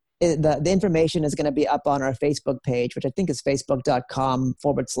screenings. The information is going to be up on our Facebook page, which I think is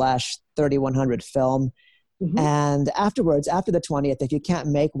facebook.com/3100film. Mm-hmm. And afterwards, after the 20th, if you can't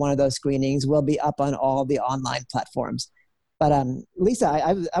make one of those screenings, we'll be up on all the online platforms. But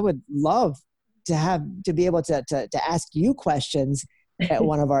Lisa, I would love to be able to ask you questions at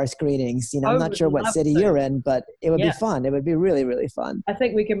one of our screenings. I'm not sure what city you're in, but it would be fun. It would be really, really fun. I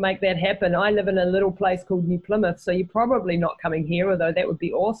think we can make that happen. I live in a little place called New Plymouth, so you're probably not coming here, although that would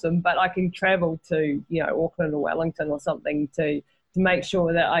be awesome. But I can travel to, Auckland or Wellington or something to make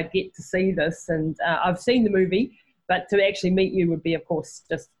sure that I get to see this. And I've seen the movie, but to actually meet you would be, of course,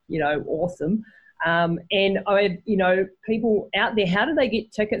 just, awesome. And I, people out there, how do they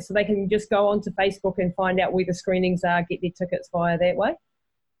get tickets? So they can just go onto Facebook and find out where the screenings are, get their tickets via that way?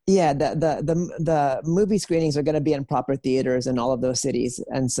 Yeah, the movie screenings are going to be in proper theaters in all of those cities.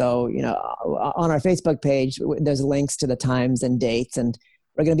 And so, on our Facebook page, there's links to the times and dates, and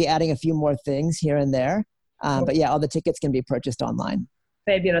we're going to be adding a few more things here and there. But yeah, all the tickets can be purchased online.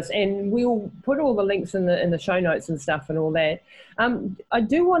 Fabulous. And we'll put all the links in the show notes and stuff and all that. I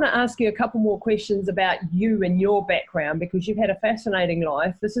do want to ask you a couple more questions about you and your background, because you've had a fascinating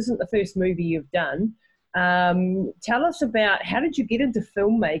life. This isn't the first movie you've done. Tell us about, how did you get into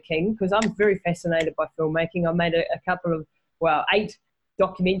filmmaking? Because I'm very fascinated by filmmaking. I made a couple of, 8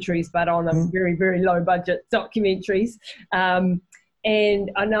 documentaries, but on a very, very low budget documentaries. And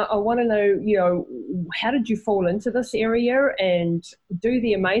I want to know, how did you fall into this area and do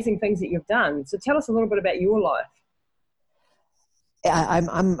the amazing things that you've done? So tell us a little bit about your life.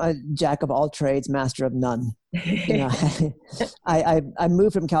 I'm a jack of all trades, master of none. I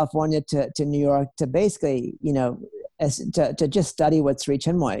moved from California to New York to basically, to just study with Sri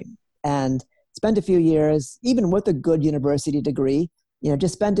Chinmoy, and spent a few years, even with a good university degree,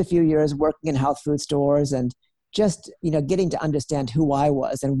 just spent a few years working in health food stores and just, getting to understand who I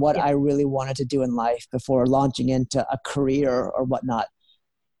was and what I really wanted to do in life before launching into a career or whatnot.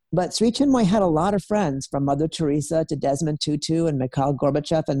 But Sri Chinmoy had a lot of friends, from Mother Teresa to Desmond Tutu and Mikhail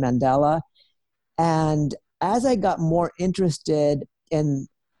Gorbachev and Mandela. And as I got more interested in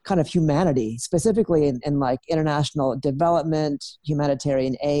kind of humanity, specifically in like international development,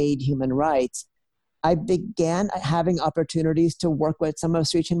 humanitarian aid, human rights, I began having opportunities to work with some of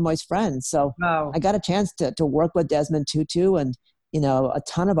Sri Chinmoy's friends. So I got a chance to work with Desmond Tutu and, a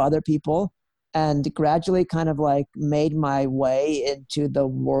ton of other people, and gradually kind of like made my way into the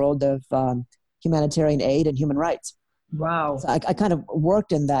world of humanitarian aid and human rights. Wow. So I kind of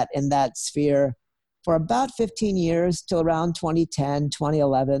worked in that sphere for about 15 years till around 2010,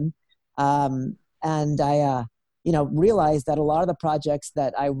 2011. And I, realized that a lot of the projects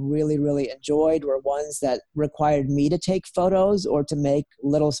that I really, really enjoyed were ones that required me to take photos or to make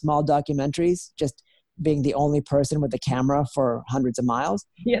little small documentaries, just being the only person with a camera for hundreds of miles.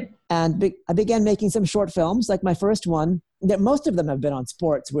 Yeah. And I began making some short films. Like my first one, that most of them have been on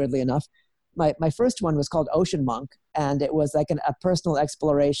sports, weirdly enough. My first one was called Ocean Monk, and it was like a personal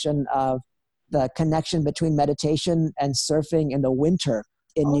exploration of the connection between meditation and surfing in the winter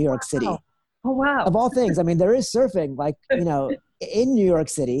in New York City. Oh, wow. Of all things, I mean, there is surfing, like, in New York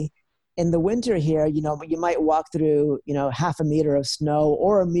City. In the winter here, you might walk through, half a meter of snow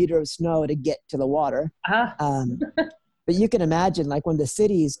or a meter of snow to get to the water. But you can imagine, like, when the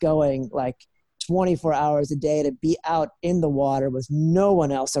city is going like 24 hours a day, to be out in the water with no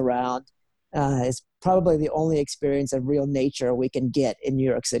one else around is probably the only experience of real nature we can get in New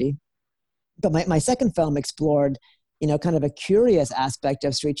York City. But my second film explored, kind of a curious aspect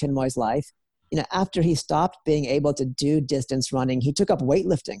of Sri Chinmoy's life. After he stopped being able to do distance running, he took up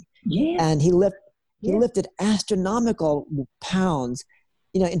weightlifting. Yes. And he lifted astronomical pounds.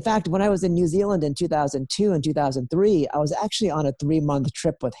 In fact, when I was in New Zealand in 2002 and 2003, I was actually on a 3-month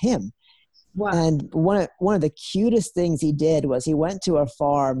trip with him. Wow. And one of the cutest things he did was he went to a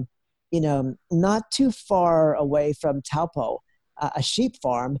farm, not too far away from Taupo, a sheep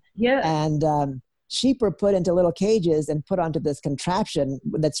farm. Yeah. And sheep were put into little cages and put onto this contraption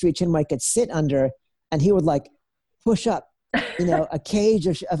that Sri Chinmoy could sit under, and he would like push up, a cage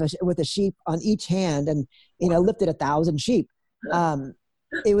with a sheep on each hand, and lifted 1,000 sheep.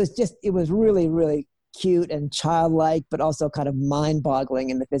 It was really, really cute and childlike, but also kind of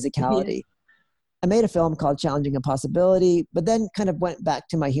mind-boggling in the physicality. Yeah. I made a film called Challenging Impossibility, but then kind of went back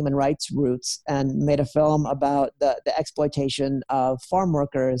to my human rights roots and made a film about the exploitation of farm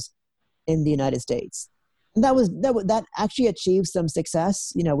workers in the United States. And that actually achieved some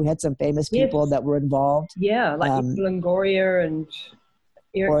success. We had some famous people that were involved. Yeah, like Longoria and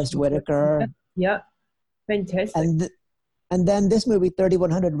Forrest Whitaker. Yeah, fantastic. And then this movie,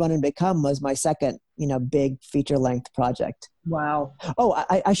 3100 Run and Become, was my second, big feature-length project. Wow. Oh,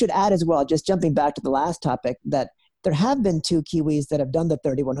 I should add as well, just jumping back to the last topic, that there have been 2 Kiwis that have done the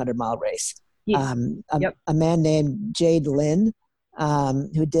 3100-mile race. Yes. A man named Jade Lynn,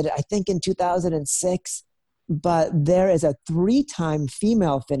 who did it, I think, in 2006. But there is a 3-time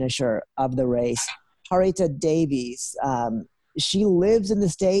female finisher of the race, Harita Davies. She lives in the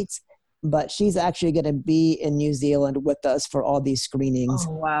States, but she's actually going to be in New Zealand with us for all these screenings.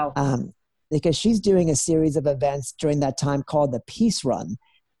 Oh, wow. Because she's doing a series of events during that time called the Peace Run.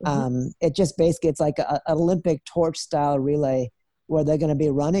 It just basically, it's like an Olympic torch-style relay where they're going to be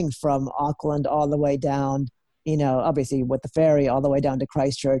running from Auckland all the way down, obviously with the ferry, all the way down to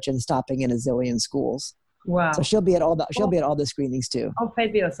Christchurch and stopping in a zillion schools. Wow. So she'll be at all the screenings too. Oh,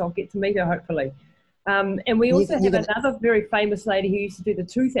 fabulous. I'll get to meet her hopefully. And we also have another very famous lady who used to do the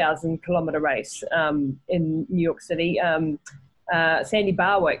 2,000-kilometer race in New York City, Sandy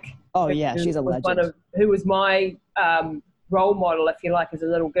Barwick. Oh, yeah, she's a legend. Who was my role model, if you like, as a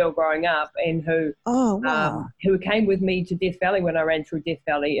little girl growing up, and who came with me to Death Valley when I ran through Death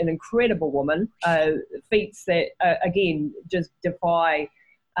Valley. An incredible woman, feats that, again, just defy.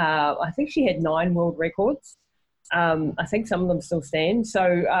 I think she had 9 world records. I think some of them still stand.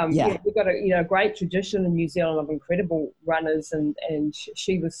 So we've got a great tradition in New Zealand of incredible runners, and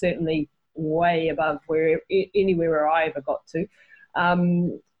she was certainly way above anywhere where I ever got to.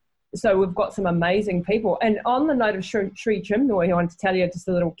 So we've got some amazing people. And on the note of Sri Chinmoy, I wanted to tell you just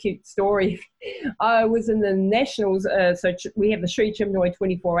a little cute story. I was in the Nationals, so we have the Sri Chinmoy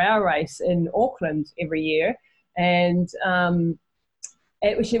 24-hour race in Auckland every year, and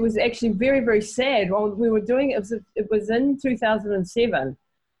it was actually very, very sad. While we were doing it was in 2007,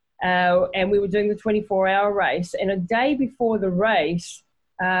 and we were doing the 24-hour race. And a day before the race,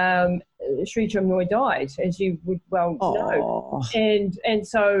 Sri Chinmoy died, as you would well know. Oh, And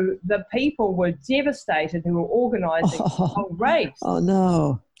so the people were devastated who were organising the whole race. oh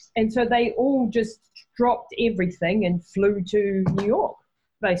no. And so they all just dropped everything and flew to New York,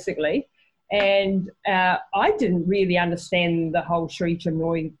 basically. And I didn't really understand the whole Sri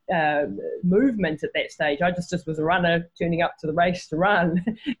Chinmoy movement at that stage. I just was a runner turning up to the race to run.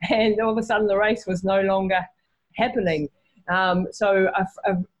 And all of a sudden the race was no longer happening. So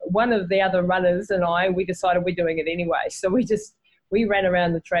one of the other runners and we decided we're doing it anyway. So we ran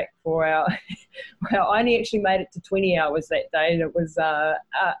around the track for I only actually made it to 20 hours that day, and it was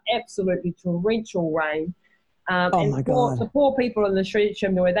absolutely torrential rain. Oh my God. The poor people in the Sri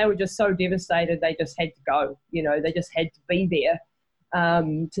Chinmoy, they were just so devastated, they just had to go. They just had to be there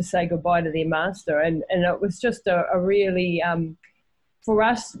to say goodbye to their master. And it was just a really... for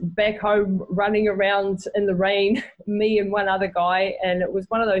us back home, running around in the rain, me and one other guy, and it was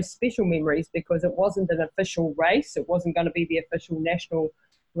one of those special memories because it wasn't an official race. It wasn't going to be the official national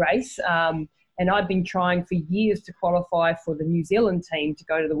race. And I'd been trying for years to qualify for the New Zealand team to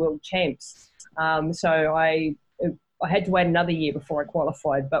go to the World Champs. So I had to wait another year before I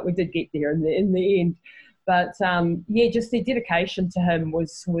qualified, but we did get there in the end. But just the dedication to him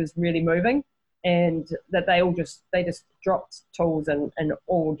was really moving. And that they just dropped tools and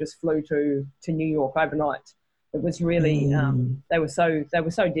all just flew to New York overnight. It was really they were so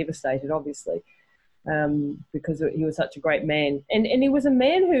devastated, obviously, because he was such a great man, and he was a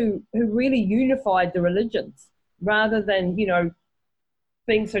man who really unified the religions rather than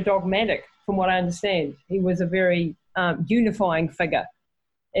being so dogmatic. From what I understand, he was a very unifying figure.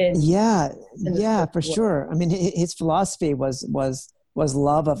 For sure. I mean, his philosophy was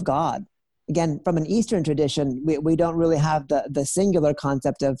love of God. Again, from an Eastern tradition, we don't really have the singular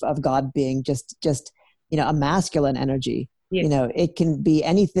concept of God being just a masculine energy. Yes. It can be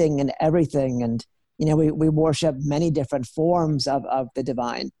anything and everything, and we worship many different forms of the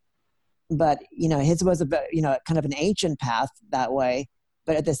divine. But his was kind of an ancient path that way.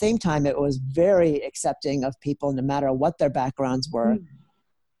 But at the same time, it was very accepting of people, no matter what their backgrounds were.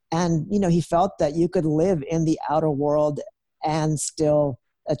 And he felt that you could live in the outer world and still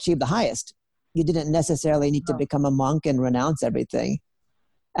achieve the highest. You didn't necessarily need to become a monk and renounce everything.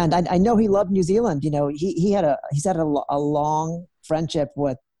 And I know he loved New Zealand. He's had a long friendship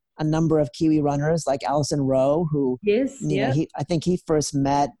with a number of Kiwi runners like Alison Rowe, who I think he first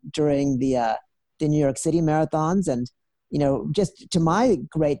met during the New York City marathons. And just to my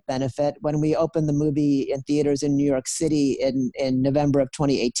great benefit, when we opened the movie in theaters in New York City in November of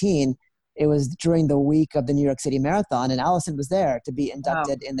 2018. It was during the week of the New York City Marathon, and Alison was there to be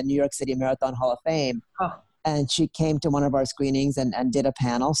inducted in the New York City Marathon Hall of Fame. And she came to one of our screenings and did a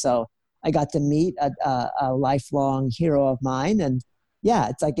panel. So I got to meet a lifelong hero of mine. And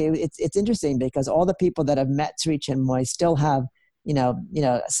it's like it's interesting because all the people that have met Sri Chinmoy still have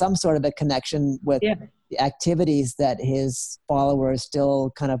some sort of a connection with the activities that his followers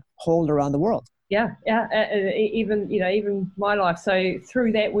still kind of hold around the world. Even my life. So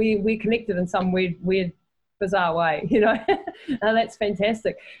through that, we connected in some weird, bizarre way. That's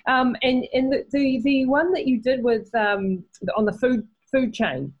fantastic. And the one that you did with on the food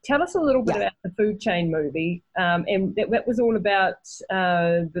chain. Tell us a little bit about the food chain movie. And that was all about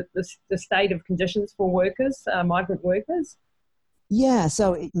the state of conditions for workers, migrant workers. Yeah.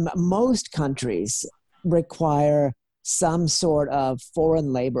 So most countries require some sort of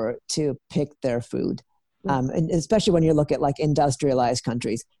foreign labor to pick their food, and especially when you look at like industrialized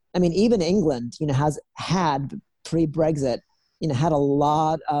countries. I mean, even England, has had pre-Brexit, had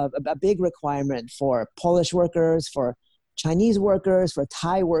a big requirement for Polish workers, for Chinese workers, for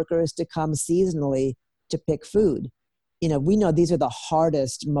Thai workers to come seasonally to pick food. We know these are the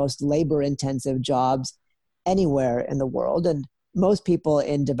hardest, most labor-intensive jobs anywhere in the world, and most people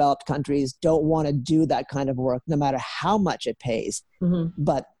in developed countries don't want to do that kind of work, no matter how much it pays.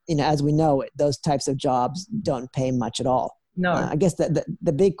 But, as we know, those types of jobs don't pay much at all. No. I guess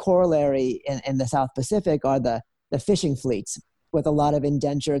the big corollary in the South Pacific are the fishing fleets, with a lot of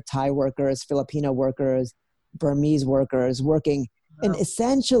indentured Thai workers, Filipino workers, Burmese workers working in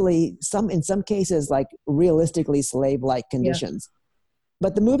essentially in some cases, like realistically slave-like conditions.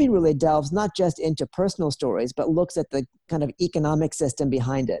 But the movie really delves not just into personal stories, but looks at the kind of economic system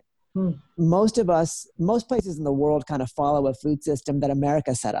behind it. Most places in the world kind of follow a food system that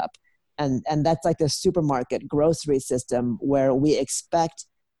America set up. And that's like the supermarket grocery system where we expect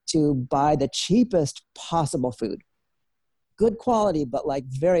to buy the cheapest possible food. Good quality, but like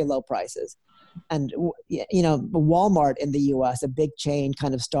very low prices. And, Walmart in the US, a big chain,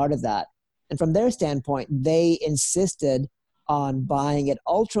 kind of started that. And from their standpoint, they insisted on buying at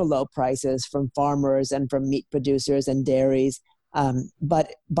ultra low prices from farmers and from meat producers and dairies,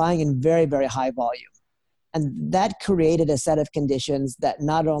 but buying in very, very high volume. And that created a set of conditions that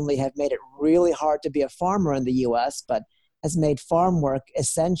not only have made it really hard to be a farmer in the US, but has made farm work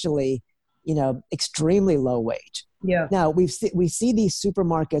essentially, extremely low wage. Yeah. Now, we see these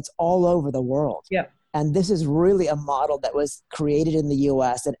supermarkets all over the world. Yeah. And this is really a model that was created in the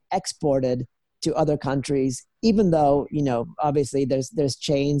US and exported to other countries, even though, obviously there's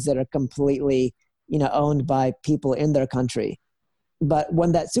chains that are completely, owned by people in their country. But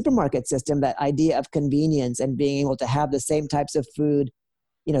when that supermarket system, that idea of convenience and being able to have the same types of food,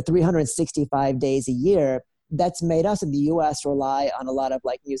 365 days a year, that's made us in the US rely on a lot of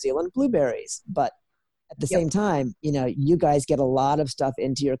like New Zealand blueberries. But at the same time, you guys get a lot of stuff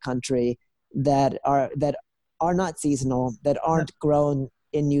into your country that are not seasonal, that aren't grown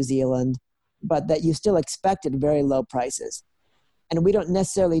in New Zealand, but that you still expect at very low prices. And we don't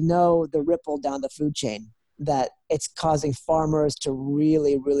necessarily know the ripple down the food chain, that it's causing farmers to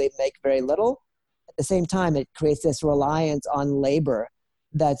really, really make very little. At the same time, it creates this reliance on labor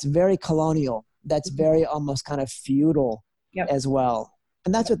that's very colonial, that's very almost kind of feudal as well.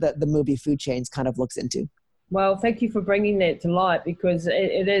 And that's what the movie Food Chains kind of looks into. Well, thank you for bringing that to light, because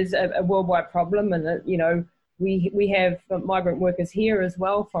it is a worldwide problem, and we have migrant workers here as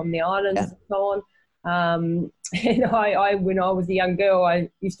well from the islands and so on. And I when I was a young girl, I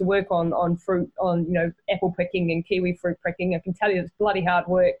used to work on fruit, on apple picking and kiwi fruit picking. I can tell you it's bloody hard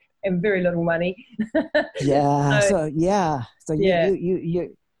work and very little money. So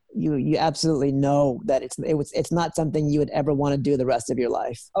you absolutely know that it's not something you would ever want to do the rest of your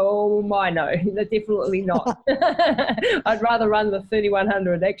life. Oh my, no, definitely not. I'd rather run the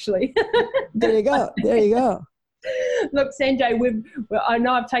 3100 actually. There you go. Look, Sanjay, I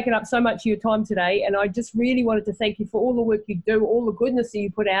know I've taken up so much of your time today, and I just really wanted to thank you for all the work you do, all the goodness that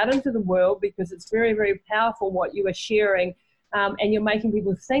you put out into the world, because it's very, very powerful what you are sharing, and you're making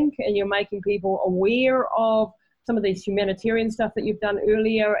people think, and you're making people aware of some of these humanitarian stuff that you've done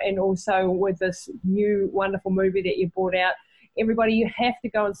earlier, and also with this new wonderful movie that you brought out. Everybody, you have to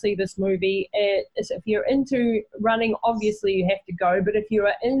go and see this movie. If you're into running, obviously you have to go, but if you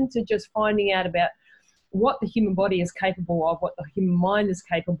are into just finding out about what the human body is capable of, what the human mind is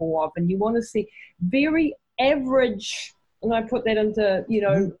capable of, and you want to see very average, and I put that into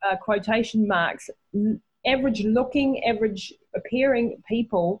quotation marks, average looking, average appearing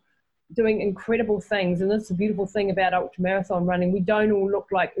people doing incredible things. And that's the beautiful thing about ultramarathon running. We don't all look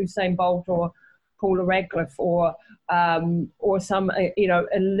like Usain Bolt or Paula Radcliffe or some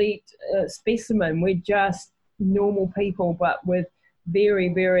elite specimen. We're just normal people, but with very,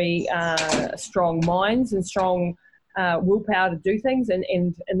 very strong minds and strong willpower to do things. And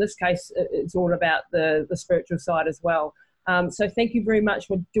in this case, it's all about the spiritual side as well. So thank you very much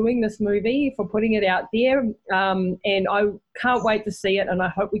for doing this movie, for putting it out there. And I can't wait to see it. And I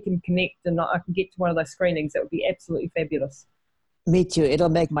hope we can connect and I can get to one of those screenings. That would be absolutely fabulous. Me too. It'll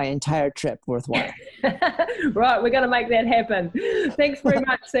make my entire trip worthwhile. Right. We're going to make that happen. Thanks very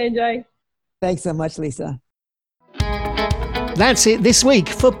much, Sanjay. Thanks so much, Lisa. That's it this week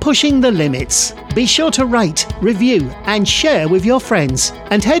for Pushing the Limits. Be sure to rate, review and share with your friends.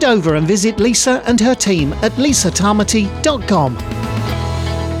 And head over and visit Lisa and her team at lisatamati.com.